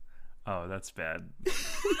 Oh, that's bad.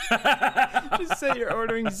 Just say you're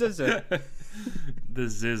ordering zaza. The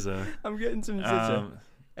Zizza. I'm getting some zaza. Um,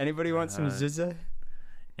 Anybody want some zaza?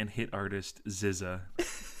 and hit artist Zizza.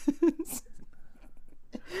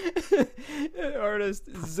 Artist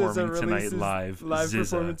Performing Zaza tonight releases live, Zizza.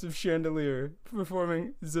 performance of Chandelier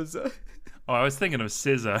performing Zaza. Oh, I was thinking of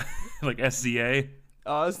SZA, like SZA.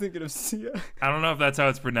 Oh, I was thinking of Sia. I don't know if that's how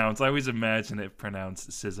it's pronounced. I always imagine it pronounced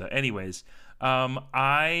SZA. Anyways,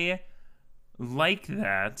 I like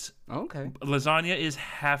that. Okay. Lasagna is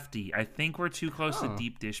hefty. I think we're too close Oh. to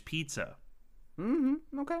deep dish pizza.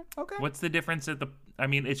 Okay. What's the difference I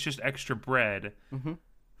mean, it's just extra bread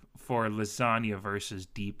for lasagna versus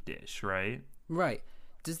deep dish, right? Right.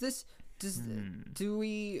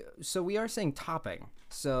 So we are saying topping.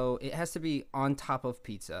 So it has to be on top of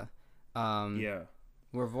pizza. Yeah.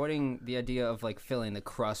 We're avoiding the idea of like filling the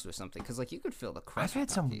crust or something, because like you could fill the crust. I've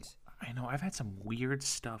had some weird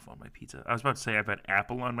stuff on my pizza. I was about to say I've had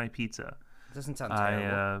apple on my pizza. It doesn't sound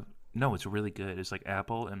terrible. No, it's really good. It's like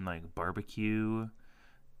apple and like barbecue,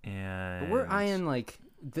 and But we're eyeing like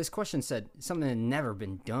this question said something that had never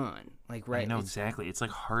been done. Like right. I know exactly. It's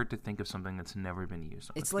like hard to think of something that's never been used.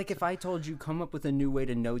 On It's a like pizza. if I told you come up with a new way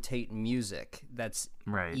to notate music that's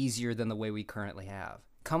Right. easier than the way we currently have.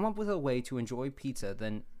 Come up with a way to enjoy pizza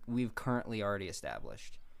than we've currently already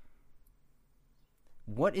established.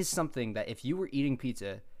 What is something that if you were eating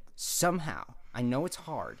pizza, somehow, I know it's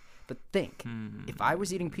hard, but think, if I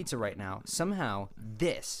was eating pizza right now, somehow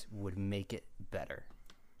this would make it better.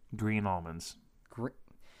 green almonds.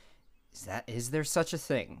 Is there such a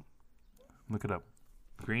thing? Look it up.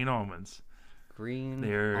 Green almonds. Green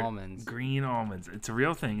almonds. Green almonds. It's a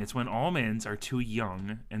real thing. It's when almonds are too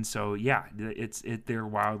young, and so yeah, they're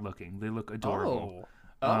wild looking. They look adorable.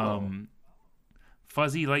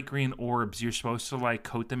 Fuzzy light green orbs. You're supposed to like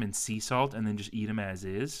coat them in sea salt and then just eat them as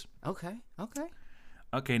is. Okay.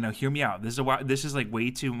 Okay, now hear me out. This is like way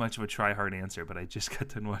too much of a try hard answer, but I just got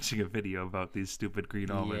done watching a video about these stupid green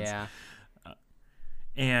almonds. Yeah.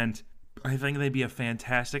 And I think they'd be a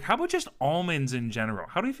fantastic. How about just almonds in general?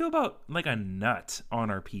 How do you feel about like a nut on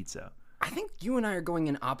our pizza? I think you and I are going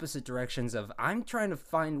in opposite directions of I'm trying to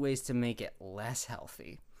find ways to make it less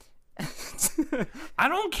healthy. I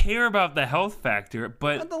don't care about the health factor,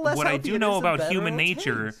 but The less what I healthy do it know is, the about better human it'll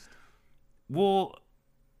nature, taste. well,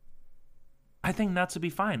 I think nuts would be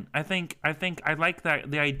fine. I think I like that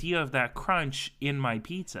the idea of that crunch in my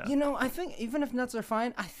pizza. You know, I think even if nuts are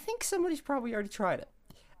fine, I think somebody's probably already tried it.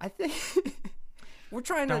 I think we're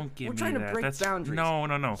trying to break boundaries.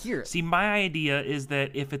 No. Here. See, my idea is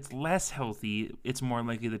that if it's less healthy, it's more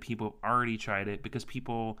likely that people have already tried it because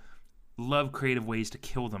people love creative ways to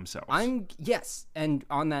kill themselves. Yes, and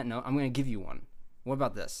on that note, I'm going to give you one. What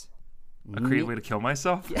about this? A creative way to kill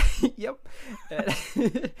myself? Yep.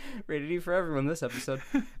 Rated E for everyone this episode.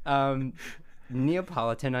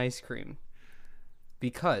 Neapolitan ice cream.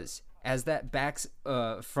 Because as that backs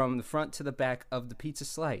from the front to the back of the pizza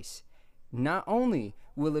slice, not only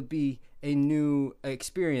will it be a new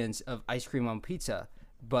experience of ice cream on pizza,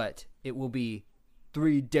 but it will be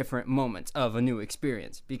 3 different moments of a new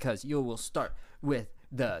experience because you will start with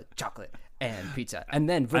the chocolate and pizza, and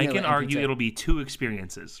then vanilla. I can and argue pizza. it'll be 2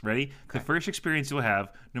 experiences. Ready? The first experience you'll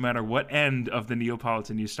have, no matter what end of the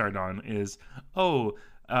Neapolitan you start on, is,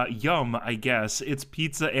 yum, I guess. It's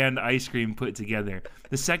pizza and ice cream put together.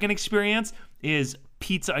 The second experience is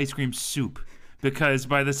pizza ice cream soup. Because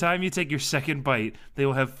by the time you take your second bite, they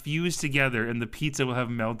will have fused together and the pizza will have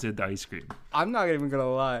melted the ice cream. I'm not even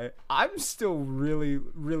gonna lie. I'm still really,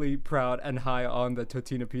 really proud and high on the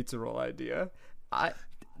Tottina pizza roll idea.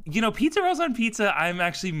 Pizza rolls on pizza, I'm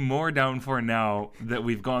actually more down for now that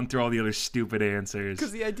we've gone through all the other stupid answers.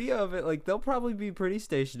 Because the idea of it, like, they'll probably be pretty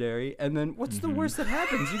stationary, and then what's the worst that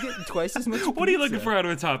happens? You get twice as much pizza. What are you looking for out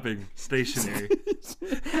of a topping? Stationary.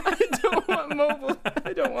 I don't want mobile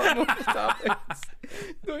toppings.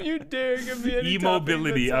 Don't you dare give me any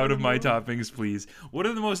E-mobility out of my toppings, please. What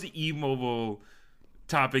are the most e-mobile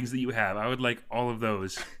toppings that you have? I would like all of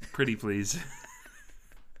those. Pretty please.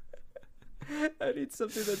 I need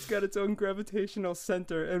something that's got its own gravitational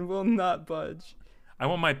center and will not budge. I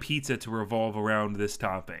want my pizza to revolve around this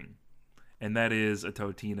topping. And that is a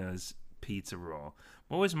Totina's pizza roll.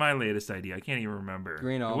 What was my latest idea? I can't even remember.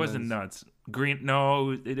 Green almonds. It wasn't nuts.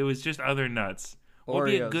 It was just other nuts. What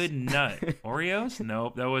would be a good nut? Oreos?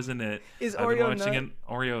 Nope, that wasn't it. Is I've been Oreo watching nut?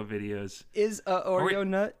 Oreo videos. Is a Oreo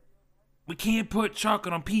nut? We can't put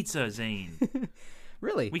chocolate on pizza, Zane.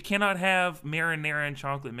 Really? We cannot have marinara and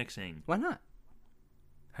chocolate mixing. Why not?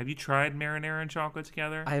 Have you tried marinara and chocolate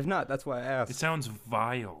together? I have not. That's why I asked. It sounds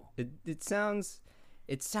vile. It sounds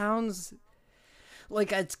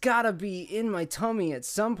like it's gotta be in my tummy at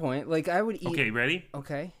some point. Like I would eat. Okay, ready?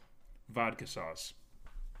 Okay. Vodka sauce.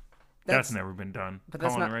 That's never been done. But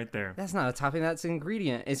that's Calling not it right there. That's not a topping. That's an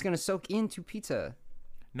ingredient. It's gonna soak into pizza.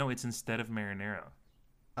 No, it's instead of marinara.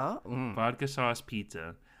 Oh. Vodka sauce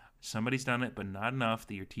pizza. Somebody's done it, but not enough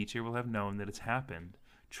that your teacher will have known that it's happened.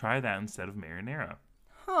 Try that instead of marinara.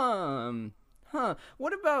 Huh.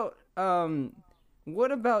 What about Dunkin'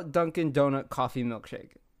 Donut coffee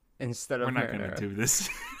milkshake instead of We're not marinara? going to do this.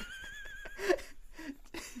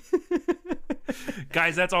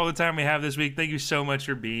 Guys, that's all the time we have this week. Thank you so much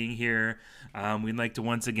for being here. We'd like to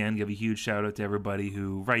once again give a huge shout out to everybody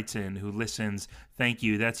who writes in, who listens. Thank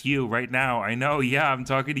you. That's you right now. I know. Yeah, I'm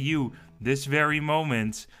talking to you this very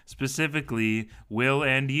moment, specifically Will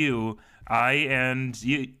and you. I and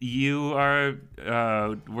you are,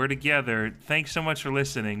 we're together. Thanks so much for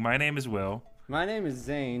listening. My name is Will. My name is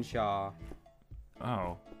Zane Shaw.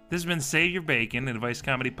 Oh. This has been Save Your Bacon, an advice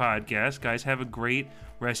comedy podcast. Guys, have a great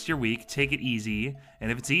rest of your week. Take it easy.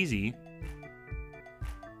 And if it's easy,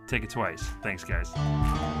 take it twice. Thanks, guys.